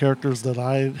 there's a lot of characters that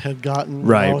I had gotten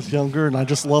when I Right. was younger, and I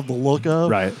just loved the look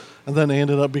of. Right. And then they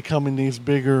ended up becoming these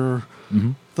bigger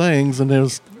Mm-hmm. things, and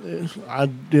I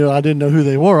didn't know who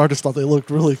they were. I just thought they looked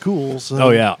really cool. So. Oh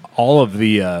yeah, all of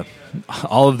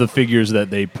the figures that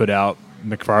they put out,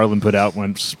 McFarlane put out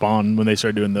when Spawn, when they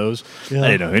started doing those. Yeah. I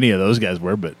didn't know who any of those guys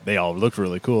were, but they all looked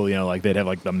really cool. Like they'd have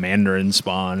like the Mandarin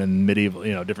Spawn and medieval,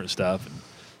 different stuff. And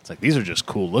it's like these are just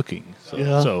cool looking. So,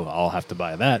 Yeah. so I'll have to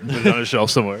buy that and put it on a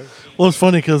shelf somewhere. Well, it's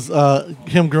funny because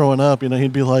him growing up,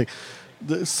 he'd be like,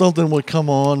 something would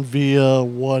come on via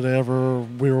whatever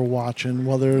we were watching,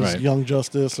 whether it's Right. Young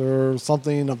Justice or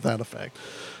something of that effect.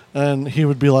 And he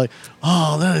would be like,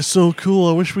 oh, that is so cool.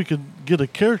 I wish we could get a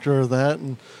character of that.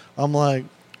 And I'm like,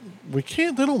 we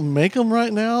can't. They don't make them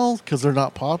right now because they're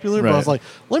not popular. But I Right. was like,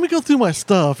 let me go through my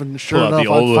stuff. And sure Pull out enough, the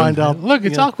old I'd find one. out. Look,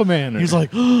 it's Aquaman. He's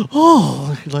like,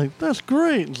 oh, he's like, that's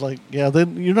great. It's like, yeah,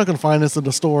 then you're not going to find this in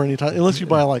the store anytime unless you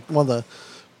buy like one of the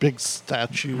big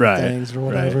statue Right, things or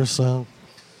whatever. right. So,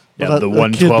 Yeah, but the a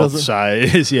kid 1/12 doesn't-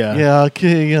 size. Yeah. yeah, a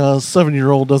kid,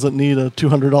 7-year-old doesn't need a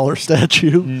 $200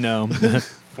 statue. No,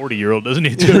 40-year-old doesn't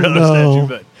need to $200 No.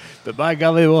 statue, but by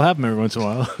golly, we'll have them every once in a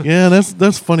while. Yeah,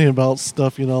 that's funny about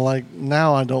stuff. Like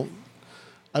now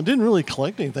I didn't really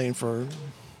collect anything for a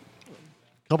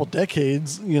couple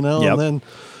decades. Yep. And then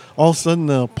all of a sudden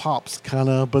the pops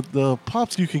but the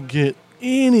pops you can get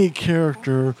any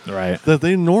character Right. that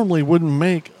they normally wouldn't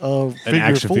make a An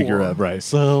action for. figure of, right.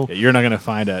 So Yeah, you're not going to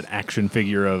find an action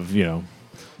figure of,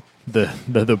 the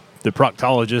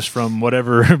proctologist from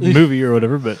whatever movie or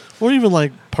whatever, but or even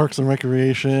like Parks and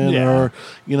Recreation Yeah. or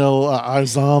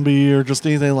iZombie or just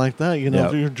anything like that.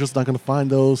 Yep. You're just not going to find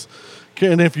those.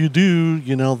 And if you do,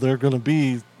 they're going to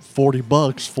be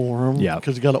 $40 for them. Yep.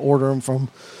 Because you got to order them from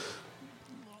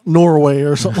Norway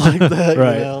or something like that.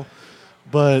 Right.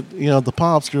 But the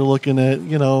pops you're looking at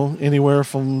anywhere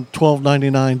from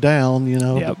 $12.99 down.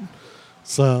 Yep.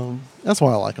 So that's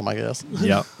why I like them, I guess.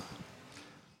 Yep.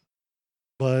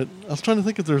 But I was trying to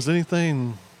think if there's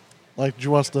anything like, did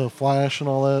you watch The Flash and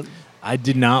all that? I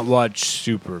did not watch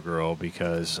Supergirl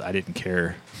because I didn't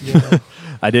care. Yeah.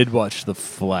 I did watch The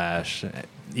Flash,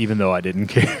 even though I didn't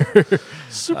care.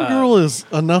 Supergirl is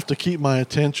enough to keep my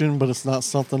attention, but it's not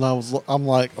something I'm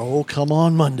like, oh, come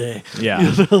on Monday. Yeah.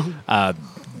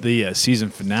 The season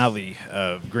finale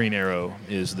of Green Arrow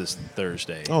is this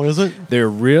Thursday. Oh, is it? They're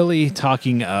really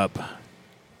talking up.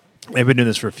 They've been doing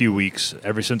this for a few weeks.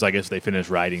 Ever since I guess they finished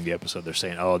writing the episode, they're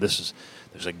saying, "Oh, there's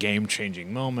a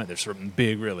game-changing moment. There's something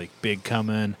big, really big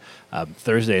coming."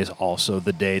 Thursday is also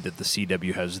the day that the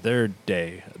CW has their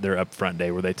upfront day,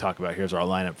 where they talk about here's our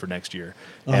lineup for next year,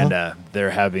 and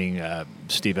they're having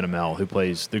Stephen Amell, who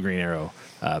plays the Green Arrow,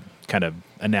 kind of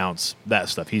announce that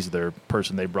stuff. He's their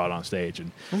person they brought on stage,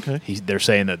 and Okay. they're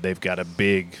saying that they've got a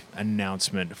big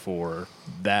announcement for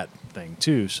that thing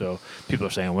too. So people are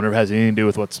saying, I wonder if it has anything to do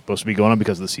with what's supposed to be going on,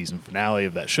 because the season finale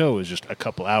of that show is just a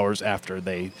couple hours after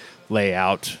they lay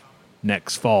out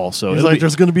next fall. So He's it'll like, be-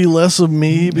 there's going to be less of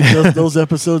me because those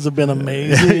episodes have been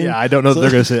amazing. yeah, I don't know if they're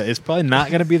going to say that. It's probably not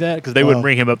going to be that, because they wouldn't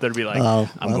bring him up there to be like, Oh,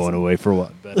 I'm that's- going away for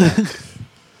what? But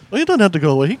Well, he doesn't have to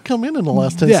go away. He can come in the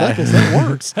last 10 Yeah. seconds. That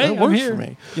works. hey, that I'm works here. for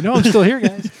me. I'm still here,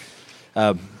 guys.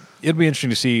 It'll be interesting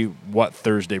to see what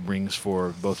Thursday brings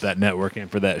for both that network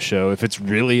and for that show. If it's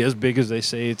really as big as they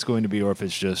say it's going to be, or if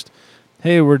it's just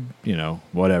hey, we're,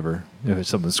 whatever, if it's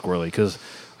something squirrely. Because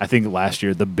I think last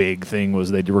year the big thing was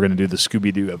they were going to do the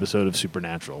Scooby-Doo episode of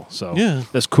Supernatural. So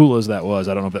as cool as that was,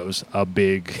 I don't know if that was a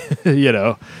big,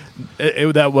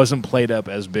 that wasn't played up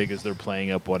as big as they're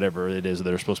playing up whatever it is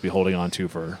they're supposed to be holding on to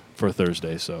for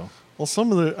Thursday. So. Well,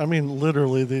 some of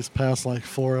literally these past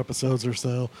 4 episodes or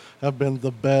so have been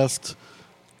the best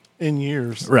in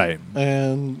years. Right.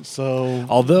 And so.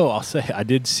 Although I'll say I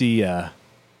did see, I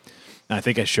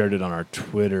think I shared it on our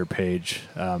Twitter page,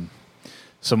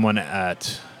 someone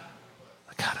at,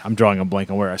 God, I'm drawing a blank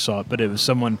on where I saw it, but it was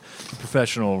someone, a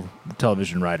professional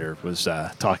television writer, was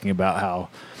talking about how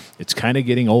it's kind of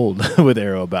getting old with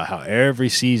Arrow, about how every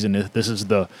season this is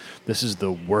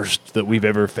the worst that we've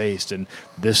ever faced, and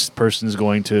this person's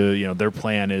going to, their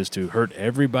plan is to hurt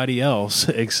everybody else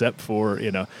except for,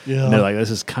 and they're like, this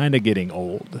is kind of getting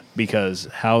old, because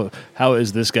how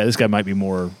is this guy might be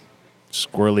more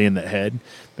squirrely in the head,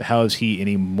 but how is he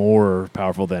any more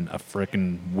powerful than a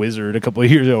frickin' wizard a couple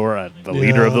of years ago, or the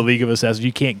leader of the League of Assassins?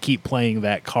 You can't keep playing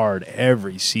that card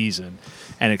every season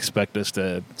and expect us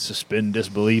to suspend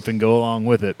disbelief and go along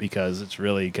with it, because it's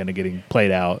really kind of getting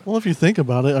played out. Well, if you think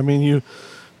about it,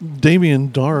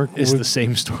 Damien Dark is the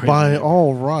same story. By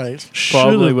all rights,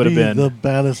 probably would have been the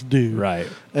baddest dude, right?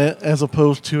 As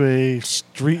opposed to a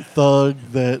street thug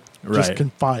that just can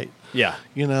fight. Yeah.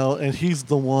 And he's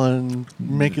the one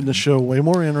making the show way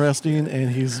more interesting,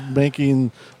 and he's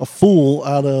making a fool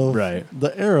out of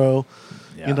the Arrow.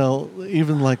 Yeah.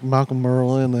 Even like Malcolm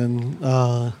Merlin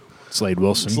and Slade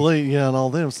Wilson. And all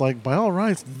them. It's like, by all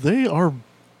rights, they are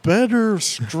better,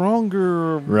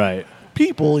 stronger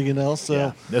people, so.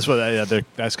 Yeah. That's what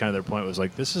that's kind of their point, was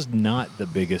like, this is not the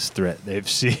biggest threat they've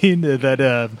seen,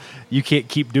 that you can't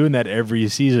keep doing that every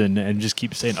season and just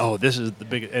keep saying, oh, this is the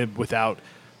biggest, without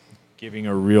giving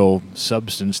a real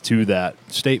substance to that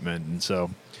statement. And so,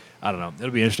 I don't know.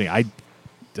 It'll be interesting. I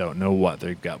don't know what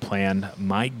they've got planned.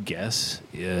 My guess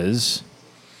is,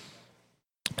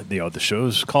 the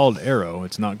show's called Arrow.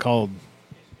 It's not called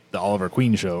the Oliver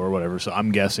Queen show or whatever. So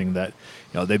I'm guessing that,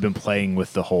 they've been playing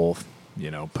with the whole,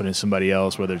 putting somebody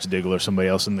else, whether it's Diggle or somebody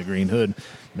else in the Green Hood.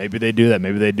 Maybe they do that.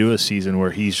 Maybe they do a season where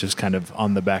he's just kind of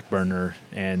on the back burner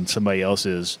and somebody else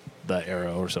is the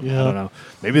Arrow or something. I don't know.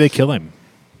 Maybe they kill him.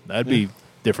 That'd be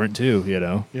different too,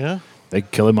 Yeah. They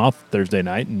kill him off Thursday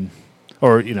night,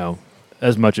 or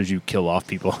as much as you kill off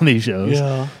people on these shows.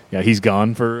 Yeah, he's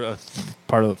gone for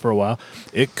a while.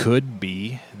 It could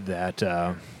be that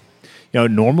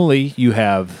normally you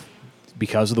have,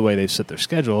 because of the way they've set their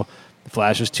schedule,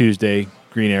 Flash is Tuesday,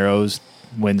 Green Arrow's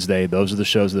Wednesday. Those are the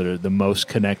shows that are the most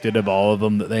connected of all of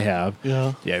them that they have.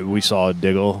 Yeah, we saw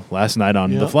Diggle last night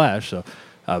on The Flash, so.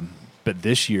 But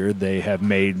this year they have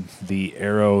made the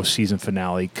Arrow season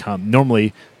finale come.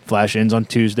 Normally, Flash ends on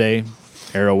Tuesday,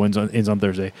 Arrow ends on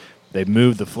Thursday. They've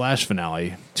moved the Flash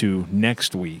finale to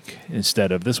next week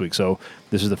instead of this week. So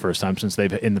this is the first time since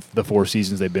they've in the 4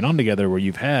 seasons they've been on together where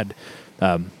you've had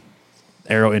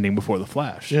Arrow ending before the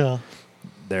Flash. Yeah,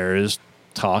 there is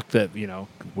talk that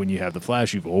when you have the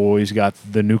Flash, you've always got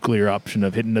the nuclear option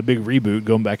of hitting a big reboot,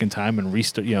 going back in time and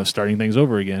starting things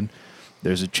over again.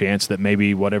 There's a chance that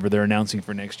maybe whatever they're announcing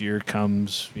for next year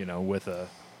comes, with a,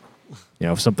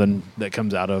 something that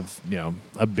comes out of,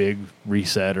 a big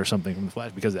reset or something from the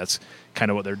Flash, because that's kind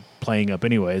of what they're playing up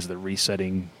anyways. They're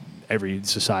resetting every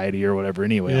society or whatever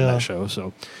anyway on that show.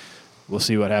 So we'll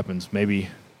see what happens. Maybe,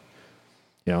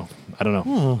 I don't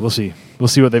know. We'll see. We'll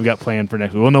see what they've got planned for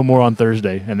next week. We'll know more on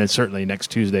Thursday, and then certainly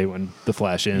next Tuesday when the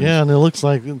Flash ends. Yeah, and it looks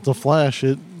like the Flash,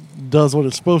 it does what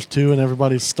it's supposed to, and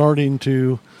everybody's starting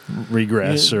to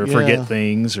regress or forget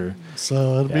things, or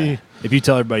so it'll be. If you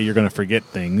tell everybody you're going to forget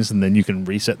things, and then you can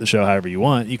reset the show however you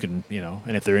want, you can,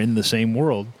 and if they're in the same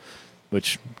world,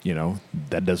 which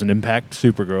that doesn't impact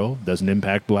Supergirl, doesn't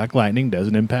impact Black Lightning,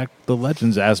 doesn't impact the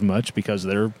Legends as much, because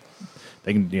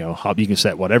they can you can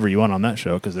set whatever you want on that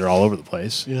show because they're all over the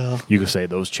place. Yeah, you can say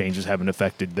those changes haven't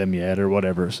affected them yet or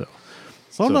whatever. So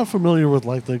I'm not familiar with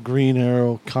the Green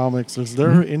Arrow comics. Is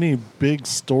there any big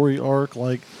story arc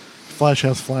like Flash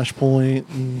has Flashpoint?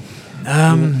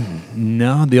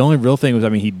 No. The only real thing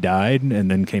was, he died and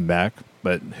then came back,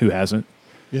 but who hasn't?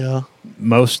 Yeah.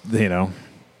 Most, they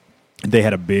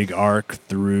had a big arc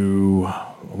through,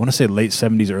 I want to say late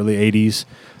 70s, early 80s,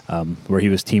 where he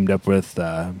was teamed up with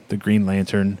the Green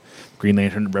Lantern. Green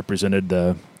Lantern represented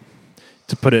to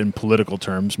put it in political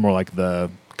terms, more like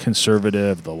the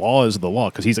conservative, the law is the law,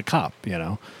 because he's a cop,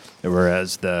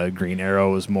 whereas the Green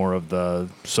Arrow is more of the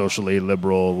socially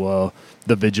liberal,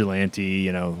 the vigilante,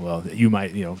 you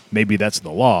might, maybe that's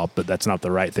the law, but that's not the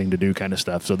right thing to do kind of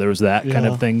stuff. So there was that kind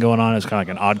of thing going on. It's kind of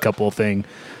like an odd couple thing.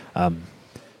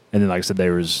 And then, like I said,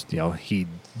 there was, he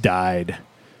died.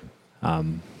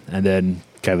 And then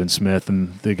Kevin Smith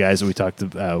and the guys that we talked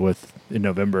with in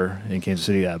November in Kansas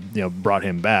City, brought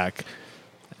him back.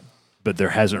 But there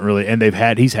hasn't really, and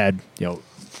he's had,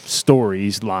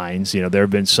 stories, lines. There have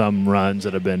been some runs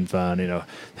that have been fun.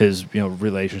 His,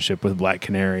 relationship with Black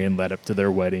Canary and led up to their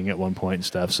wedding at one point and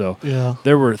stuff. So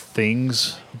there were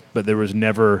things, but there was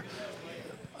never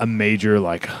a major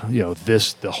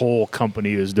the whole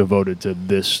company is devoted to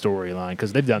this storyline,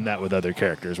 because they've done that with other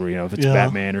characters where if it's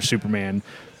Batman or Superman,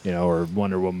 or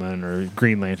Wonder Woman or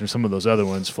Green Lantern, some of those other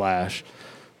ones, Flash.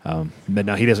 But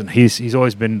no, he doesn't. He's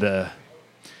always been the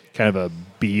kind of a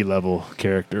B level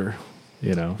character,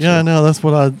 Yeah, I know. That's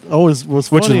what I always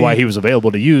was. Which funny. is why he was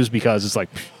available to use, because it's like,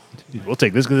 we'll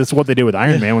take this, because it's what they did with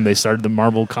Iron Man when they started the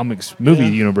Marvel Comics movie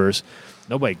universe.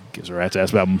 Nobody gives a rat's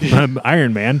ass about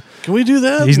Iron Man. Can we do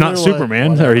that? He's not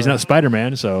Superman, or he's not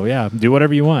Spider-Man, so do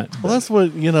whatever you want. Well, that's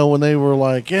what, when they were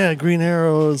like, Green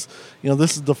Arrow is,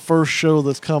 this is the first show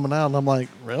that's coming out. And I'm like,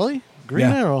 really? Green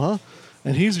Arrow, huh?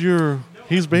 And he's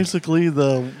basically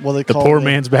what they call the poor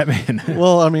man's Batman.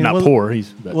 Well, I mean, not poor.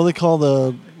 What they call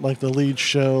the lead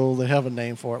show. They have a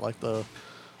name for it,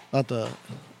 not the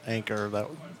anchor,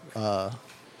 that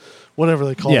whatever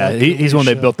they call it. Yeah, he's one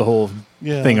they built the whole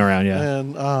thing around. Yeah,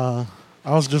 and I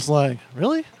was just like,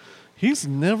 really? He's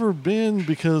never been,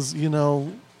 because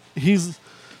he's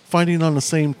fighting on the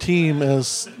same team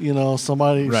as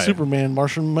somebody, right. Superman,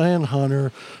 Martian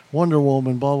Manhunter, Wonder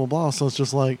Woman, blah blah blah. So it's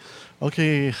just like,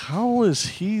 okay, how is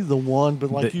he the one?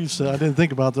 But like you said, I didn't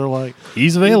think about it. They're like,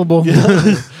 he's available.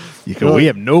 We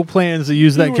have no plans to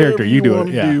use that character. You do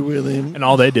it. Yeah. Do with him. And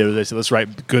all they did was they said, let's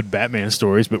write good Batman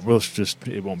stories, but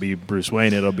it won't be Bruce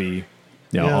Wayne. It'll be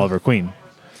Oliver Queen.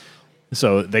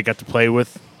 So they got to play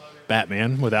with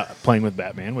Batman without playing with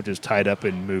Batman, which is tied up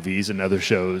in movies and other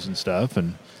shows and stuff.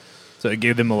 And so it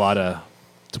gave them a lot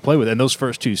to play with. And those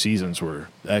first 2 seasons were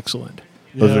excellent.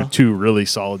 Those are 2 really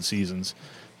solid seasons.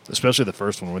 Especially the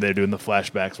first one where they're doing the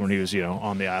flashbacks when he was,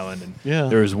 on the island. And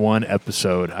there was one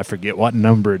episode, I forget what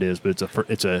number it is, but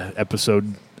it's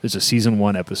a season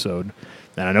 1 episode.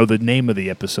 And I know the name of the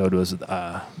episode was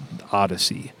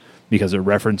Odyssey, because it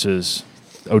references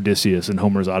Odysseus and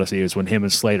Homer's Odyssey. It's when him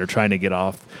and Slade are trying to get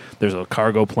off. There's a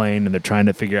cargo plane, and they're trying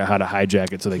to figure out how to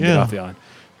hijack it so they can get off the island.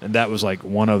 And that was like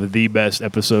one of the best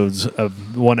episodes of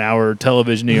 1-hour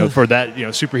television, for that,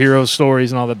 superhero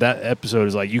stories and all that. That episode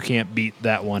is like, you can't beat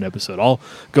that one episode. I'll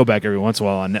go back every once in a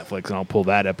while on Netflix and I'll pull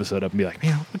that episode up and be like,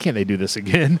 man, why can't they do this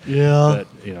again? Yeah.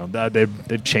 But,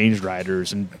 they've changed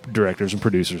writers and directors and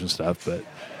producers and stuff. But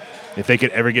if they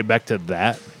could ever get back to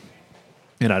that,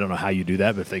 and I don't know how you do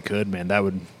that, but if they could, man, that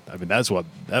was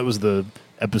the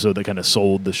episode that kind of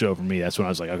sold the show for me. That's when I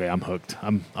was like, okay, I'm hooked.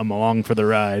 I'm along for the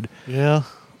ride. Yeah.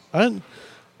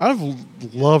 I've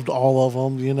loved all of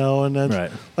them, and then,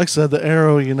 right. Like I said, the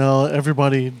Arrow,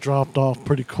 everybody dropped off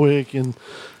pretty quick, and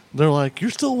they're like,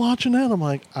 "You're still watching that?" I'm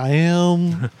like, "I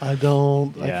am. I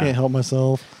don't. I can't help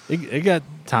myself." It got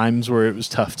times where it was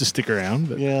tough to stick around,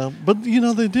 but but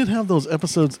they did have those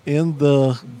episodes in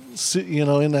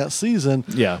in that season.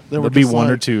 Yeah, there'll be one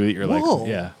or two that you're whoa. Like,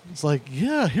 yeah, it's like,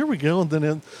 here we go, and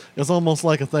then it's almost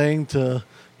like a thing to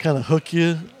kind of hook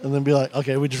you, and then be like,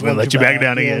 okay, we just want to let you back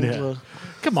down again. Yeah.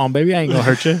 Come on, baby, I ain't gonna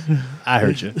hurt you. I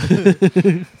hurt you.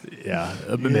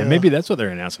 Man, maybe that's what they're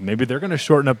announcing. Maybe they're gonna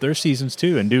shorten up their seasons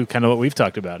too and do kind of what we've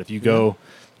talked about. If you go,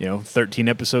 13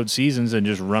 episode seasons and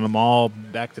just run them all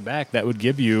back to back, that would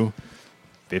give you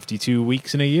 52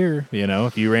 weeks in a year.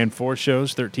 If you ran 4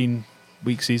 shows,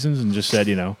 13-week seasons, and just said,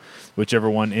 whichever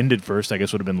one ended first, I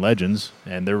guess would have been Legends,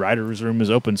 and their writers' room is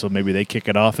open, so maybe they kick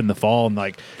it off in the fall, and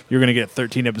like, you're going to get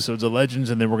 13 episodes of Legends,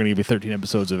 and then we're going to give you 13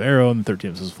 episodes of Arrow, and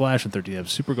 13 episodes of Flash, and 13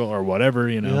 episodes of Supergirl, or whatever,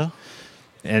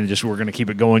 and just we're going to keep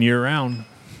it going year round.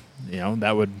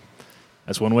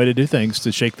 That's one way to do things,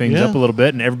 to shake things up a little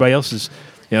bit, and everybody else is,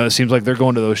 it seems like they're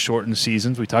going to those shortened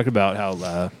seasons. We talked about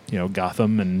how,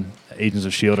 Gotham and Agents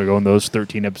of S.H.I.E.L.D. are going those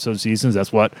 13-episode seasons.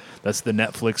 That's the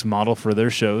Netflix model for their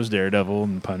shows, Daredevil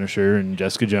and Punisher and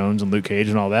Jessica Jones and Luke Cage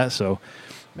and all that. So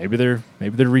maybe they're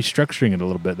restructuring it a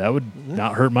little bit. That would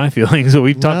not hurt my feelings. So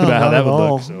we've talked about how that would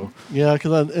look. So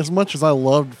because as much as I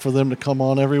loved for them to come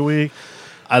on every week,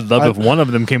 I'd love if one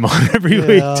of them came on every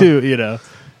week too.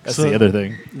 That's the other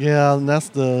thing. Yeah, and that's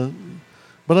the.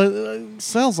 But it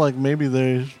sounds like maybe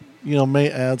they, may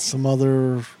add some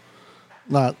other,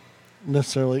 not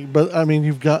necessarily, but I mean,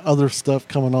 you've got other stuff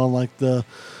coming on, like the,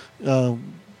 what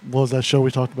was that show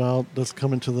we talked about that's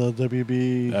coming to the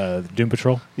WB? Doom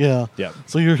Patrol? Yeah. Yeah.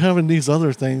 So you're having these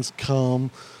other things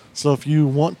come. So if you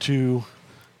want to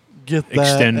get that.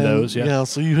 Extend those, yeah. Yeah,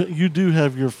 so you do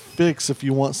have your fix if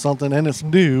you want something, and it's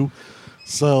new.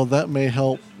 So that may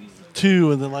help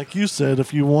too. And then, like you said,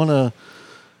 if you want to,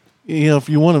 if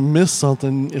you want to miss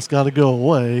something, it's got to go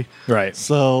away. Right.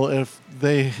 So if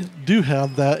they do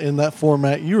have that in that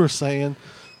format you were saying,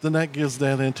 then that gives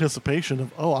that anticipation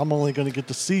of, oh, I'm only going to get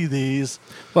to see these.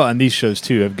 Well, and these shows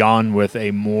too have gone with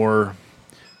a more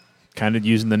kind of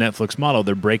using the Netflix model.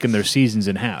 They're breaking their seasons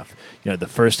in half. The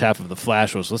first half of The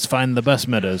Flash was let's find the best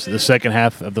metas. The second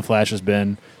half of The Flash has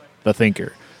been The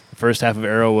Thinker. The first half of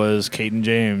Arrow was Caden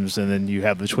James, and then you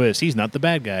have the twist. He's not the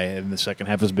bad guy, and the second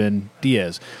half has been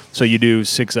Diaz. So you do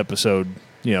 6 episode,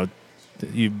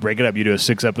 you break it up. You do a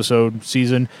 6 episode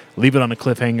season, leave it on a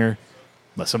cliffhanger,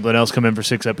 let something else come in for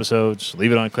 6 episodes,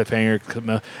 leave it on a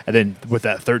cliffhanger, and then with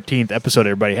that 13th episode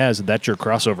everybody has, that's your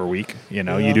crossover week.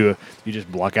 Yeah. You just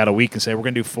block out a week and say we're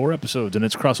going to do 4 episodes, and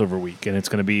it's crossover week, and it's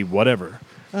going to be whatever.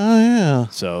 Oh yeah.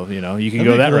 So you can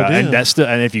go that route, and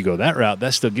and if you go that route,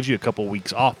 that still gives you a couple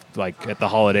weeks off, like at the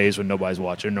holidays when nobody's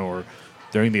watching, or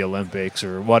during the Olympics,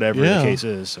 or whatever the case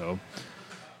is. So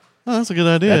that's a good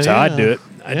idea. that's how I'd do it.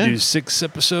 I'd do 6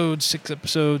 episodes, 6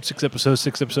 episodes, 6 episodes,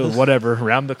 6 episodes, whatever,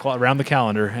 around the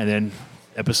calendar, and then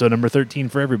episode number 13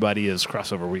 for everybody is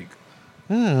crossover week.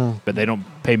 Yeah. But they don't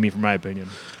pay me for my opinion.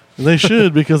 They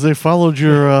should, because they followed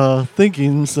your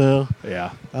thinking. So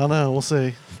Yeah. I don't know. We'll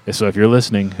see. So if you're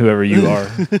listening, whoever you are,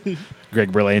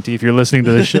 Greg Berlanti, if you're listening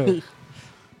to this show,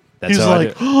 that's He's how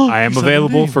like, I am he said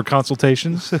available the name. for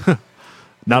consultations.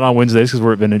 Not on Wednesdays because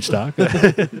we're at Vintage Stock.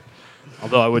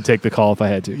 Although I would take the call if I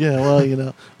had to. Yeah,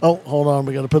 well, Oh, hold on.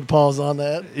 We got to put the pause on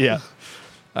that. Yeah.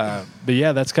 But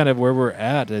yeah, that's kind of where we're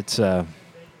at. It's,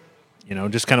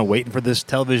 just kind of waiting for this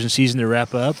television season to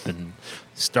wrap up and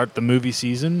start the movie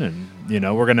season. And,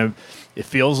 it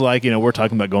feels like, we're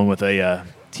talking about going with a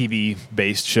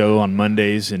TV-based show on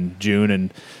Mondays in June.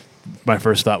 And my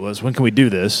first thought was, when can we do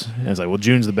this? And I was like, well,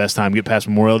 June's the best time. Get past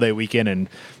Memorial Day weekend, and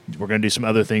we're going to do some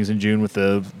other things in June with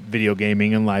the video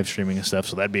gaming and live streaming and stuff.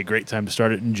 So that'd be a great time to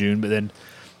start it in June. But then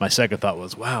my second thought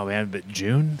was, wow, man, but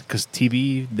June? Because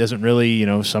TV doesn't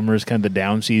really, summer is kind of the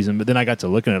down season. But then I got to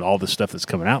looking at all the stuff that's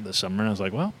coming out this summer, and I was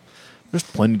like, well, there's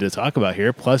plenty to talk about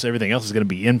here. Plus, everything else is going to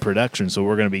be in production. So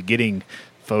we're going to be getting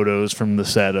photos from the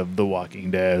set of The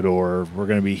Walking Dead, or we're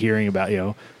going to be hearing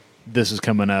about, this is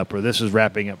coming up, or this is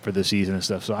wrapping up for the season and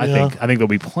stuff. So I think there'll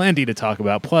be plenty to talk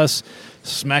about. Plus,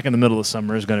 smack in the middle of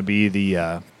summer is going to be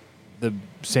the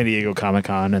San Diego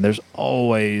Comic-Con, and there's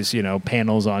always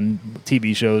panels on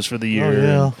TV shows for the year,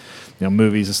 and,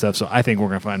 movies and stuff. So I think we're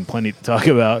going to find plenty to talk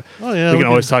about. Oh yeah, we can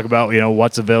always talk about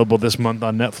what's available this month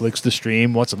on Netflix to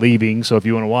stream, what's leaving. So if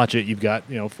you want to watch it, you've got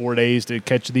 4 days to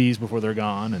catch these before they're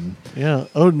gone. And yeah,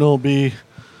 Odin will be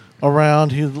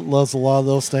around. He loves a lot of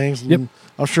those things. Yep. And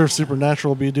I'm sure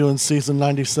Supernatural will be doing season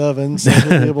 97, so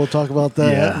we'll be able to talk about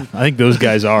that. Yeah, I think those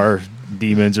guys are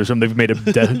demons or something. They've made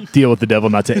a deal with the devil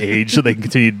not to age, so they can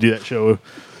continue to do that show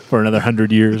for another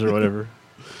 100 years or whatever.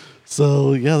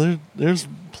 So yeah, there's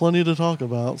plenty to talk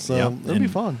about. So it'll be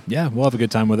fun. Yeah, we'll have a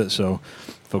good time with it. So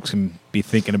folks can be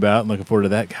thinking about and looking forward to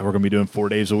that. God, we're going to be doing 4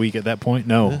 days a week at that point.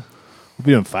 No. Yeah. We'll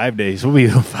be doing 5 days. We'll be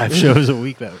doing 5 shows a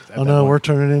week. We're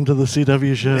turning into the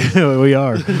CW show. We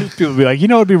are. People will be like,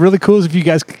 it'd be really cool if you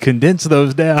guys could condense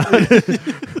those down.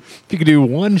 If you could do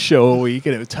 1 show a week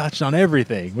and it would touch on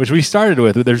everything, which we started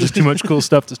with, but there's just too much cool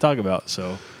stuff to talk about.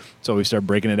 So we start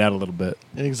breaking it out a little bit.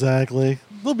 Exactly.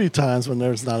 There'll be times when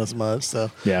there's not as much.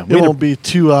 So yeah, it won't be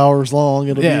 2 hours long.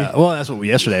 It'll be. Well, that's what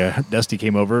yesterday, Dusty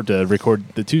came over to record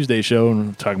the Tuesday show and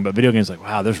we're talking about video games. Like,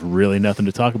 wow, there's really nothing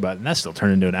to talk about. And that still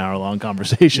turned into an hour-long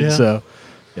conversation. Yeah. So,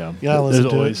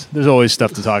 there's always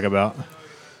stuff to talk about.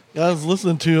 Yeah, I was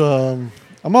listening to,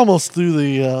 I'm almost through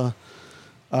the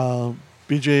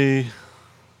BJ.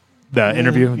 The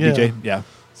interview with BJ? Yeah.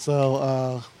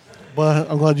 So,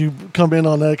 but I'm glad you come in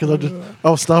on that because I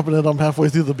was stopping it. I'm halfway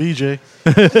through the BJ.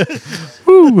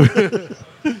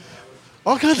 Woo!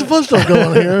 All kinds of fun stuff going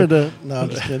on here. No, I'm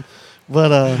just kidding. But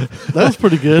that was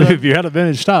pretty good. If you had a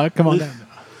Vintage Stock, come on down.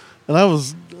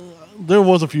 And there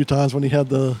was a few times when he had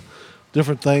the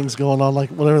different things going on, like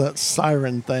whatever that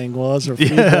siren thing was, or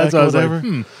feedback or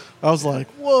whatever. I was like,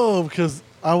 whoa, because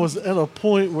I was at a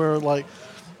point where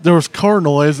there was car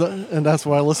noise, and that's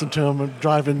why I listened to him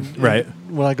driving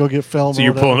when I go get film. So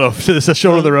you're pulling off to the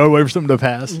shoulder of the road, waiting for something to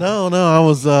pass? No, I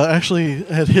was actually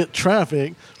had hit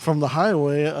traffic from the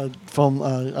highway. I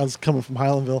was coming from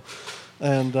Highlandville,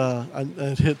 and I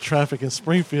had hit traffic in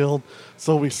Springfield.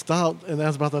 So we stopped, and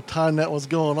that's about the time that was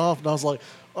going off, and I was like,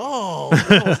 oh,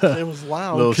 it was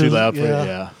loud. A little too loud for you,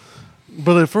 yeah.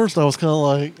 But at first, I was kind of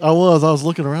like, I was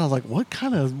looking around, I was like,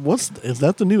 is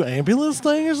that the new ambulance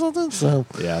thing or something? So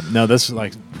Yeah, no, this is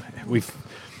like we've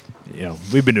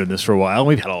been doing this for a while.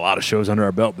 We've had a lot of shows under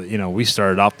our belt, but we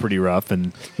started off pretty rough.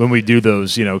 And when we do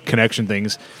those, connection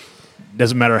things,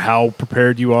 doesn't matter how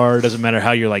prepared you are. Doesn't matter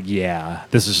how you're like, yeah,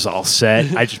 this is all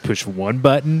set. I just push one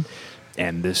button,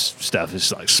 and this stuff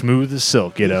is like smooth as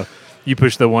silk. You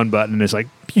push the one button, and it's like,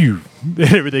 pew,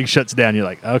 and everything shuts down. You're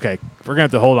like, okay, we're gonna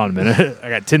have to hold on a minute. I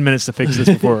got 10 minutes to fix this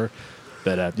before.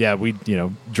 But we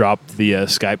dropped the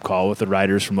Skype call with the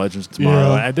writers from Legends of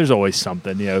Tomorrow. Yeah. There's always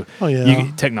something. Oh, yeah.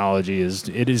 Technology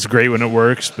is great when it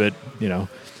works, but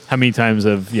how many times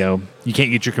you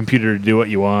can't get your computer to do what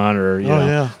you want,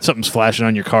 or something's flashing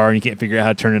on your car and you can't figure out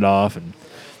how to turn it off, and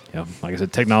like I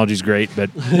said, technology's great, but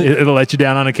it'll let you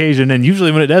down on occasion. And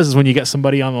usually when it does is when you got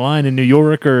somebody on the line in New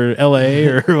York or L.A.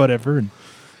 or whatever.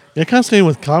 Yeah, kind of staying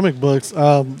with comic books.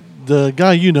 The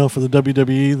guy for the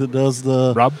WWE that does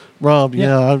the Rob,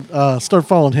 I started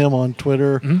following him on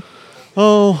Twitter.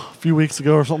 A few weeks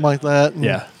ago or something like that.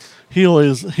 And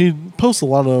he posts a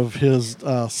lot of his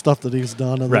stuff that he's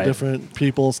done and the different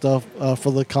people and stuff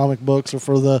for the comic books or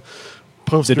for the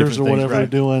posters or whatever they're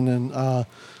doing. And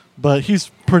but he's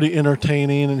pretty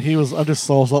entertaining. And I just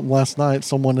saw something last night.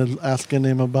 Someone is asking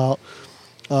him about.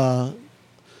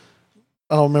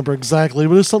 I don't remember exactly,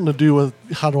 but it's something to do with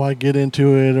how do I get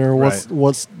into it or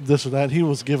what's this or that. He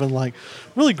was giving like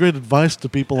really great advice to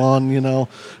people on,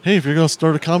 hey, if you're going to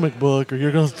start a comic book or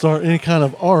you're going to start any kind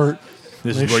of art,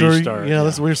 this is where you start.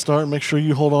 This is where you start. Make sure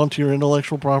you hold on to your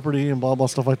intellectual property and blah, blah,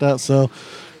 stuff like that. So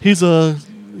he's I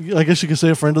guess you could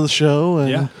say a friend of the show.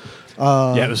 And,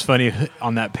 it was funny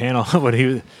on that panel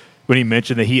when he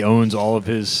mentioned that he owns all of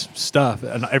his stuff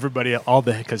and everybody,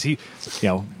 because he,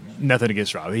 nothing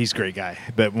against Rob. He's a great guy.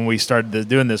 But when we started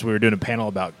doing this, we were doing a panel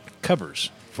about covers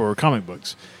for comic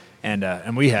books.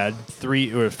 And we had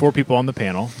 4 people on the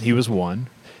panel. He was one.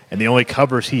 And the only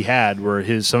covers he had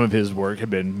were some of his work had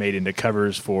been made into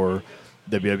covers for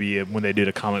WWE when they did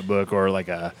a comic book or like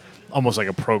almost like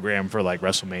a program for like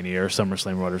WrestleMania or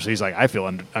SummerSlam or whatever. So he's like, I feel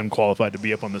unqualified to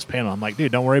be up on this panel. I'm like,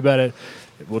 dude, don't worry about it.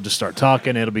 We'll just start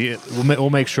talking.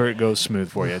 We'll make sure it goes smooth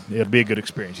for you. It'll be a good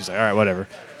experience. He's like, all right, whatever.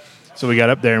 So we got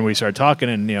up there and we started talking,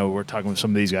 and we're talking with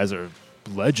some of these guys that are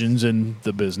legends in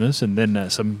the business, and then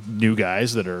some new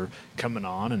guys that are coming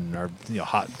on and are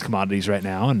hot commodities right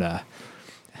now. And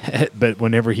but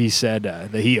whenever he said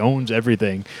that he owns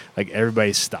everything, like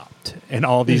everybody stopped, and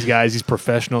all these guys, these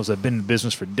professionals that have been in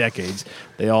business for decades,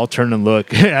 they all turn and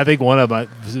look. I think one of them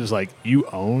was like, "You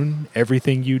own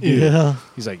everything you do." Yeah.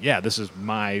 He's like, "Yeah, this is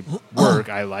my work.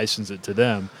 I license it to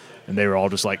them." And they were all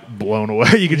just like blown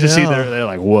away. You could just see they're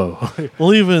like, whoa.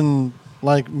 Well, even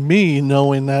like me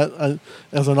knowing that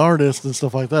as an artist and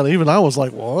stuff like that, even I was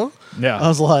like, what? Yeah. I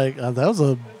was like, that was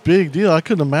a big deal. I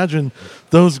couldn't imagine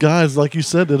those guys, like you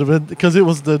said, that have been, because it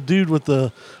was the dude with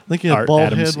I think he had bald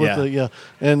Adams, head with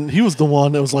and he was the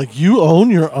one that was like, you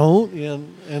own your own.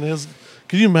 And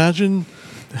could you imagine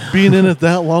being in it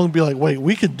that long and be like, wait,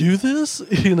 we could do this?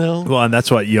 Well, and that's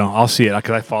what, I'll see it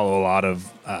because I follow a lot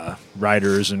of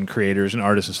writers and creators and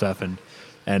artists and stuff.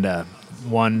 And a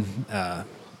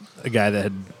guy that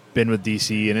had been with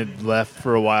DC and had left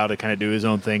for a while to kind of do his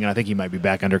own thing, and I think he might be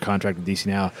back under contract with DC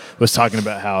now, was talking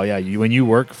about how, when you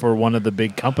work for one of the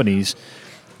big companies,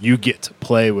 you get to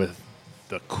play with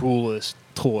the coolest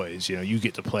toys. You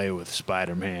get to play with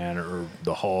Spider-Man or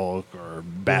the Hulk or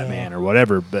Batman or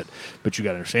whatever, but you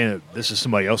got to understand that this is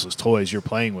somebody else's toys you're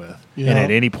playing with, and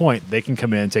at any point they can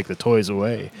come in and take the toys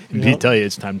away and tell you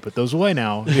it's time to put those away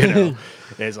now.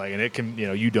 It's like, and it can,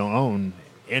 you don't own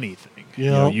anything.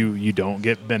 You don't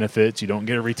get benefits, you don't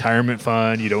get a retirement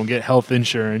fund, you don't get health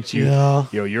insurance.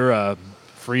 You're a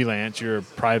freelance, you're a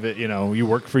private. You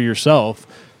work for yourself,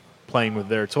 playing with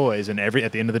their toys, and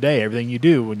at the end of the day, everything you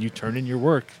do when you turn in your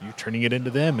work, you're turning it into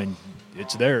them, and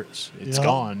it's theirs. It's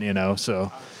gone.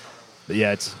 So, but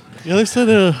it's. They said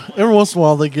every once in a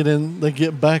while they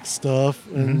get back stuff,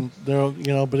 and they're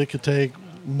but it could take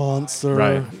months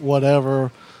or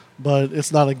whatever. But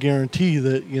it's not a guarantee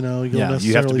that you'll necessarily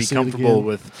you have to be see comfortable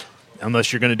with,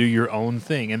 unless you're going to do your own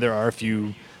thing. And there are a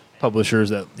few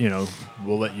publishers that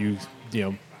will let you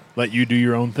do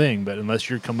your own thing. But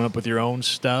unless you're coming up with your own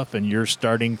stuff and you're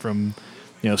starting from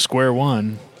square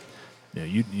one,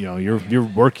 you're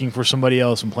working for somebody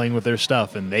else and playing with their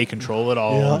stuff, and they control it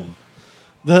all.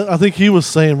 I think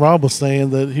Rob was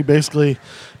saying that he basically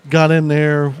got in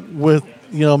there with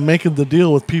making the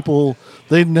deal with people.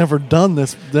 They'd never done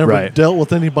this, never dealt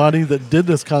with anybody that did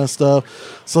this kind of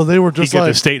stuff. So they were just he got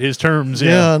to state his terms.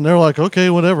 Yeah, and they're like, okay,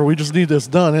 whatever. We just need this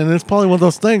done. And it's probably one of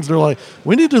those things. They're like,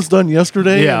 we need this done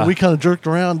yesterday. Yeah. And we kind of jerked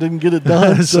around, didn't get it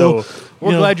done. So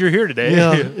we're glad you're here today.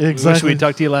 Yeah, exactly. Wish we'd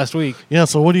talked to you last week. Yeah,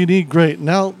 so what do you need? Great.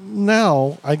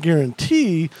 Now I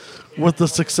guarantee with the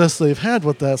success they've had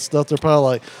with that stuff, they're probably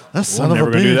like, that son of a bitch. We're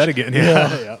never going to do that again.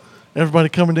 Yeah. Everybody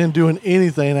coming in doing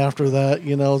anything after that,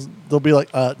 they'll be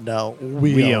like, no,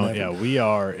 we own it. Yeah, we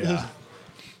are. Yeah.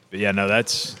 But yeah, no,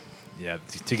 that's,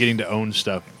 to getting to own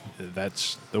stuff,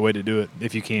 that's the way to do it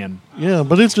if you can. Yeah,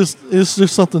 but it's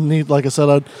just something neat. Like I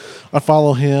said, I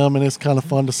follow him, and it's kind of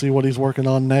fun to see what he's working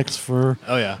on next for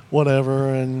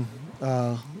whatever. And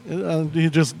he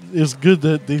just is good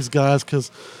that these guys, because,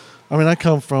 I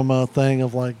come from a thing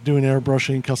of like doing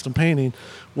airbrushing, custom painting,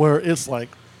 where it's like,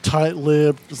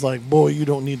 tight-lipped. It's like, boy, you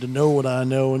don't need to know what I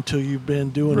know until you've been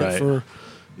doing it for,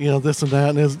 this and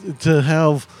that. And to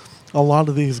have a lot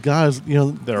of these guys,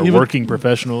 that are working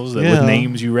professionals with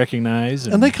names you recognize,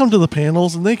 and they come to the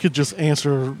panels and they could just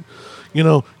answer,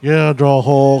 draw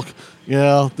Hulk,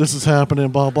 this is happening,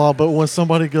 blah blah. But when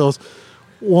somebody goes,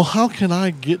 well, how can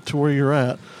I get to where you're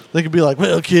at? They could be like,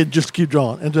 well, kid, just keep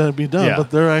drawing, and then it'd be done. Yeah.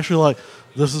 But they're actually like,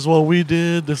 this is what we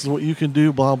did. This is what you can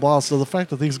do, blah, blah. So the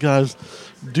fact that these guys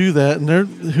do that, and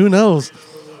who knows,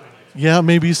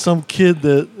 maybe some kid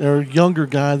or younger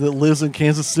guy that lives in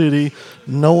Kansas City,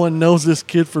 no one knows this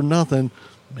kid for nothing.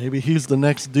 Maybe he's the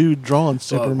next dude drawing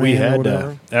Superman we had, or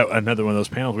whatever. Another one of those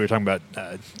panels we were talking about,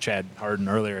 Chad Harden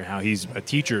earlier, how he's a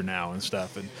teacher now and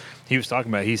stuff. And he was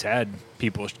talking about he's had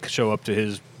people show up to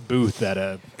his booth at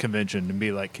a convention and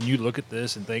be like, can you look at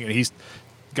this and think? And he's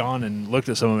gone and looked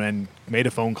at some of them and made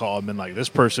a phone call and been like, this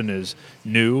person is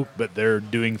new, but they're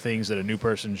doing things that a new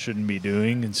person shouldn't be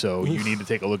doing, and so you need to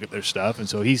take a look at their stuff. And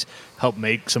so he's helped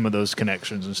make some of those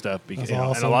connections and stuff. Because,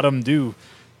 awesome. And a lot of them do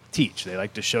teach. They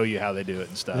like to show you how they do it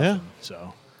and stuff. Yeah. And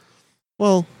so,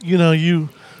 well,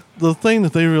 the thing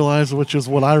that they realize, which is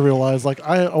what I realize, like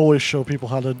I always show people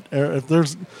how to, if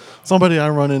there's somebody I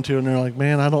run into and they're like,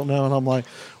 man, I don't know. And I'm like,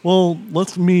 well,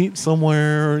 let's meet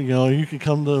somewhere, you can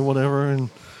come to whatever, and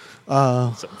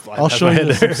I'll show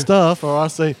you some stuff. Or I'll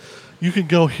say, you can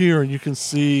go here and you can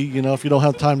see, if you don't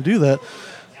have time to do that.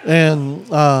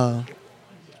 And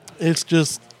it's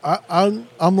just,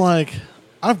 I'm like,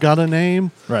 I've got a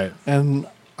name. Right. And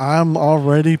I'm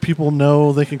already, people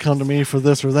know they can come to me for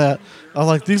this or that. I'm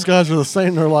like, these guys are the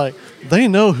same. They're like, they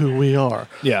know who we are.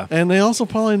 Yeah. And they also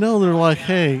probably know, they're like,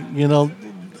 hey,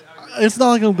 it's not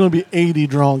like I'm going to be 80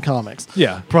 drawn comics.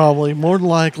 Yeah. Probably. More than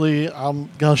likely, I'm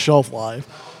going to shelf life.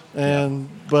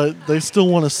 But they still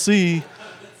want to see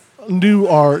new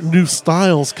art, new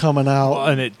styles coming out. Well,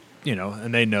 and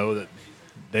and they know that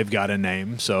they've got a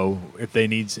name. So if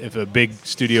a big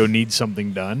studio needs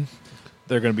something done,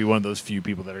 they're going to be one of those few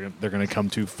people that they're going to come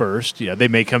to first. Yeah, they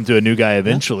may come to a new guy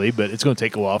eventually, but it's going to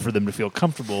take a while for them to feel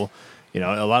comfortable. A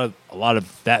lot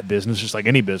of that business, just like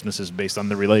any business, is based on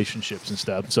the relationships and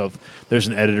stuff. So if there's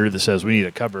an editor that says we need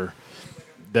a cover,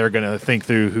 they're going to think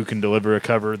through who can deliver a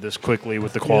cover this quickly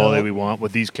with the quality we want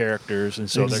with these characters, and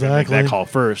so they're going to make that call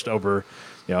first over.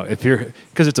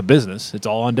 Because it's a business, it's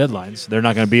all on deadlines. They're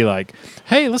not going to be like,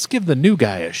 hey, let's give the new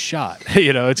guy a shot.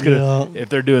 It's going to, if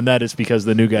they're doing that, it's because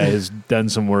the new guy has done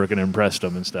some work and impressed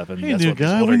them and stuff. And hey, that's new what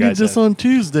guy, we need this on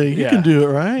Tuesday. You can do it,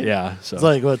 right? Yeah. So. It's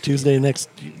like, what, Tuesday next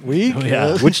week? Oh,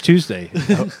 yeah. Which Tuesday?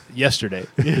 Yesterday.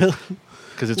 Yeah.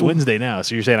 Because it's Wednesday now.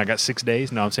 So you're saying I got 6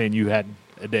 days? No, I'm saying you had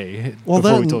a day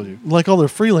before we told you. Like all their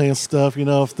freelance stuff,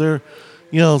 if they're,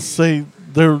 say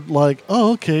they're like,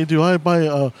 oh, okay, do I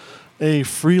buy a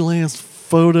freelance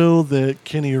photo that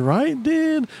Kenny Wright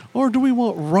did, or do we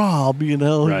want Rob,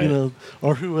 right.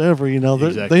 Or whoever,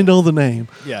 Exactly. They know the name.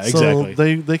 Yeah, exactly.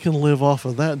 So they can live off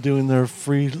of that doing their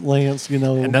freelance,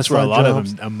 And that's where a lot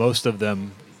jobs. of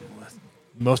them,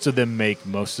 most of them make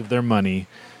most of their money.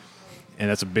 And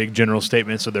that's a big general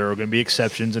statement, so there are going to be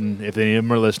exceptions, and if any of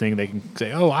them are listening, they can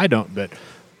say, oh, I don't. But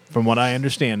from what I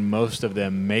understand, most of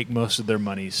them make most of their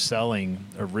money selling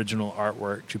original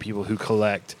artwork to people who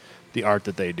collect the art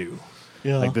that they do.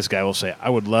 Yeah. Like this guy will say, I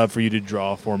would love for you to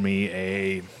draw for me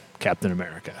a Captain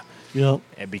America. Yep.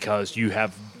 And because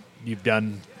you've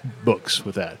done books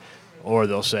with that. Or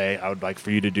they'll say, I would like for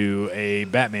you to do a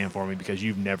Batman for me because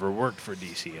you've never worked for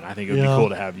DC. And I think it would be cool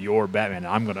to have your Batman.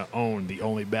 I'm going to own the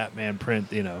only Batman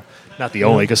print, not the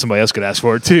only because somebody else could ask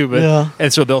for it too. But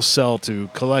And so they'll sell to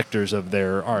collectors of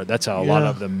their art. That's how a lot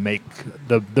of them make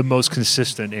the most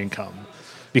consistent income.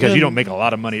 because Yeah. you don't make a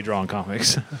lot of money drawing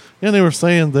comics. And they were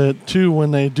saying that too,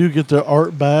 when they do get their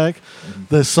art back,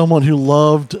 that someone who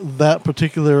loved that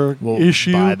particular Will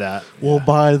issue buy that. will Yeah.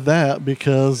 buy that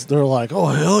because they're like, oh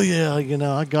hell yeah,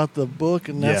 I got the book,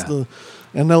 and that's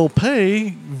and they'll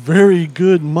pay very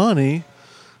good money.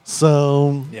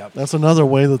 So Yep. that's another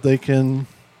way that they can.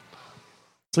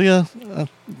 So yeah, I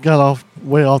got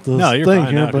way off the No, you're thing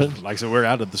fine. here, No, but just- like I said, we're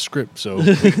out of the script, so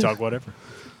we can talk whatever.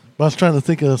 I was trying to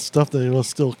think of stuff that was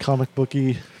still comic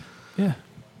booky Yeah.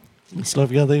 and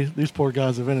stuff. Yeah, these poor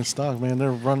guys have in stock, man.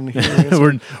 They're running here.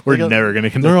 we're got- never going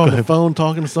to They're on the phone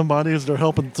talking to somebody as they're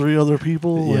helping 3 other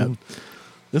people. Yep. And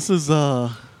this is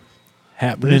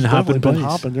happening, there's hopping, definitely been place.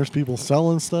 hopping. There's people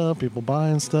selling stuff, people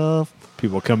buying stuff.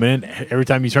 People come in. Every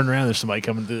time you turn around, there's somebody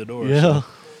coming through the door. Yeah. So.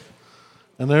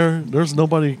 And there's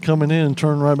nobody coming in and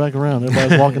turning right back around.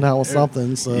 Everybody's walking out with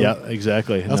something. So Yeah,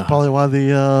 exactly. that's No. probably why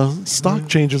the stock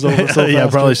changes over so fast. yeah,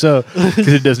 probably so, because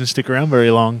it doesn't stick around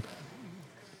very long.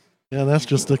 Yeah, that's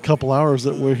just a couple hours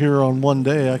that we're here on one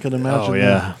day. I can imagine. Oh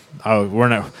yeah. Oh,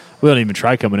 we don't even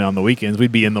try coming in on the weekends.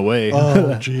 We'd be in the way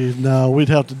Oh, gee, no, we'd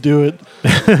have to do it.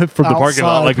 from the parking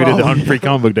lot outside, like we did on probably. Free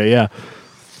Comic Book Day. Yeah.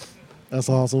 That's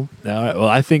awesome. All right. Well,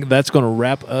 I think that's going to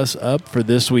wrap us up for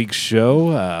this week's show.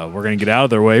 We're going to get out of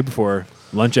their way before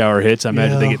lunch hour hits. I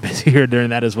imagine they Yeah. get busy here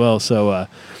during that as well. So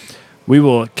we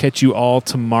will catch you all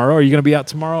tomorrow. Are you going to be out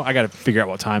tomorrow? I got to figure out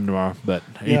what time tomorrow. But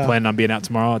are you Yeah. planning on being out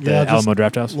tomorrow at the Yeah, just Alamo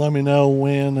Draft House? Let me know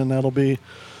when, and that'll be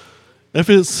if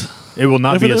it's It will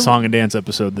not if be it a is- song and dance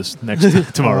episode this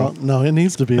next tomorrow. No, it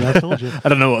needs to be. I told you. I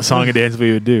don't know what song and dance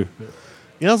we would do.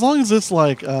 Yeah, as long as it's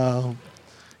like,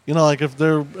 like if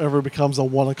there ever becomes a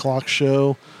 1:00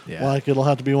 show, Yeah. like it'll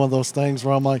have to be one of those things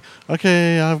where I'm like,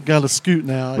 okay, I've got to scoot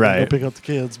now. I gotta Right. go pick up the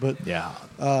kids. But Yeah.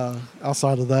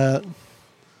 outside of that,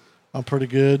 I'm pretty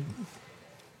good.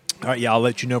 All right. Yeah, I'll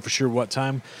let you know for sure what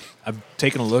time. I've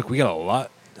taken a look. We got a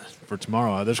lot for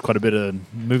tomorrow. There's quite a bit of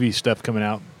movie stuff coming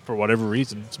out for whatever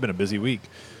reason. It's been a busy week.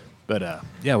 But,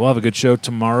 yeah, we'll have a good show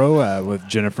tomorrow with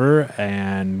Jennifer.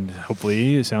 And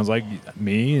hopefully it sounds like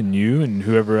me and you and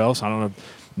whoever else. I don't know.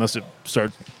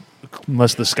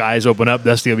 Unless the skies open up,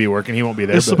 Dusty will be working. He won't be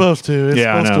there. It's but- supposed to. It's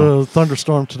Yeah, I supposed know. to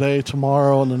thunderstorm today,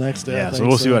 tomorrow, and the next day. I Yeah, so think,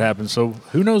 we'll see what happens. So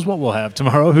who knows what we'll have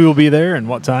tomorrow, who will be there and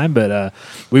what time, but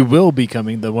we will be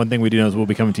coming. The one thing we do know is we'll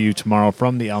be coming to you tomorrow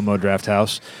from the Alamo Draft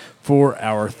House for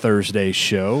our Thursday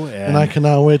show. And I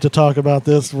cannot wait to talk about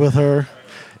this with her.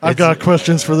 I've got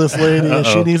questions for this lady, and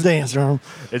she needs to answer them.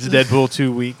 It's Deadpool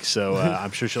 2 week, so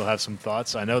I'm sure she'll have some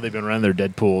thoughts. I know they've been running their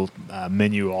Deadpool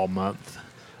menu all month.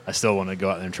 I still want to go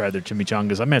out there and try their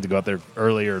chimichangas. I may have to go out there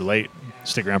early or late,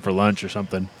 stick around for lunch or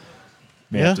something.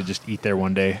 May have to just eat there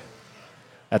one day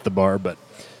at the bar, but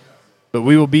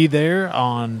we will be there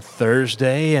on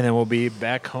Thursday, and then we'll be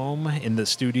back home in the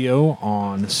studio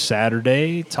on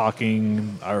Saturday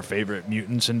talking our favorite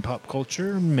mutants in pop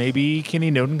culture. Maybe Kenny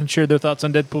and Noden can share their thoughts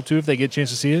on Deadpool 2 if they get a chance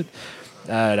to see it.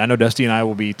 I know Dusty and I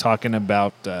will be talking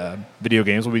about video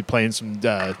games. We'll be playing some...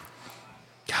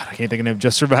 God, I can't think of the name.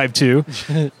 Just Survive 2.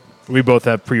 We both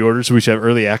have pre-orders, so we should have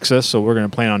early access. So we're going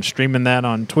to plan on streaming that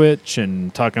on Twitch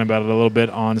and talking about it a little bit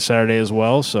on Saturday as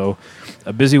well. So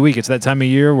a busy week. It's that time of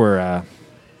year where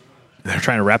they're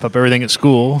trying to wrap up everything at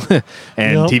school,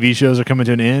 and Yep. TV shows are coming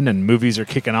to an end, and movies are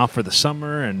kicking off for the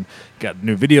summer, and got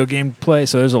new video game play.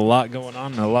 So there's a lot going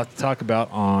on and a lot to talk about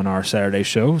on our Saturday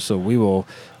show. So we will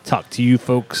talk to you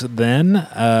folks then.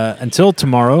 Until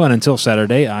tomorrow and until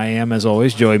Saturday, I am, as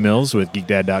always, Joey Mills with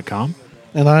GeekDad.com.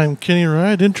 And I'm Kenny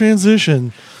Wright in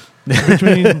transition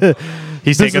between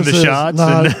He's taking the businesses, shots.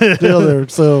 not the other.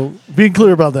 So being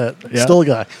clear about that. Yeah. Still a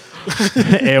guy.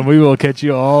 And we will catch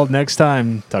you all next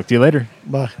time. Talk to you later.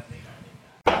 Bye.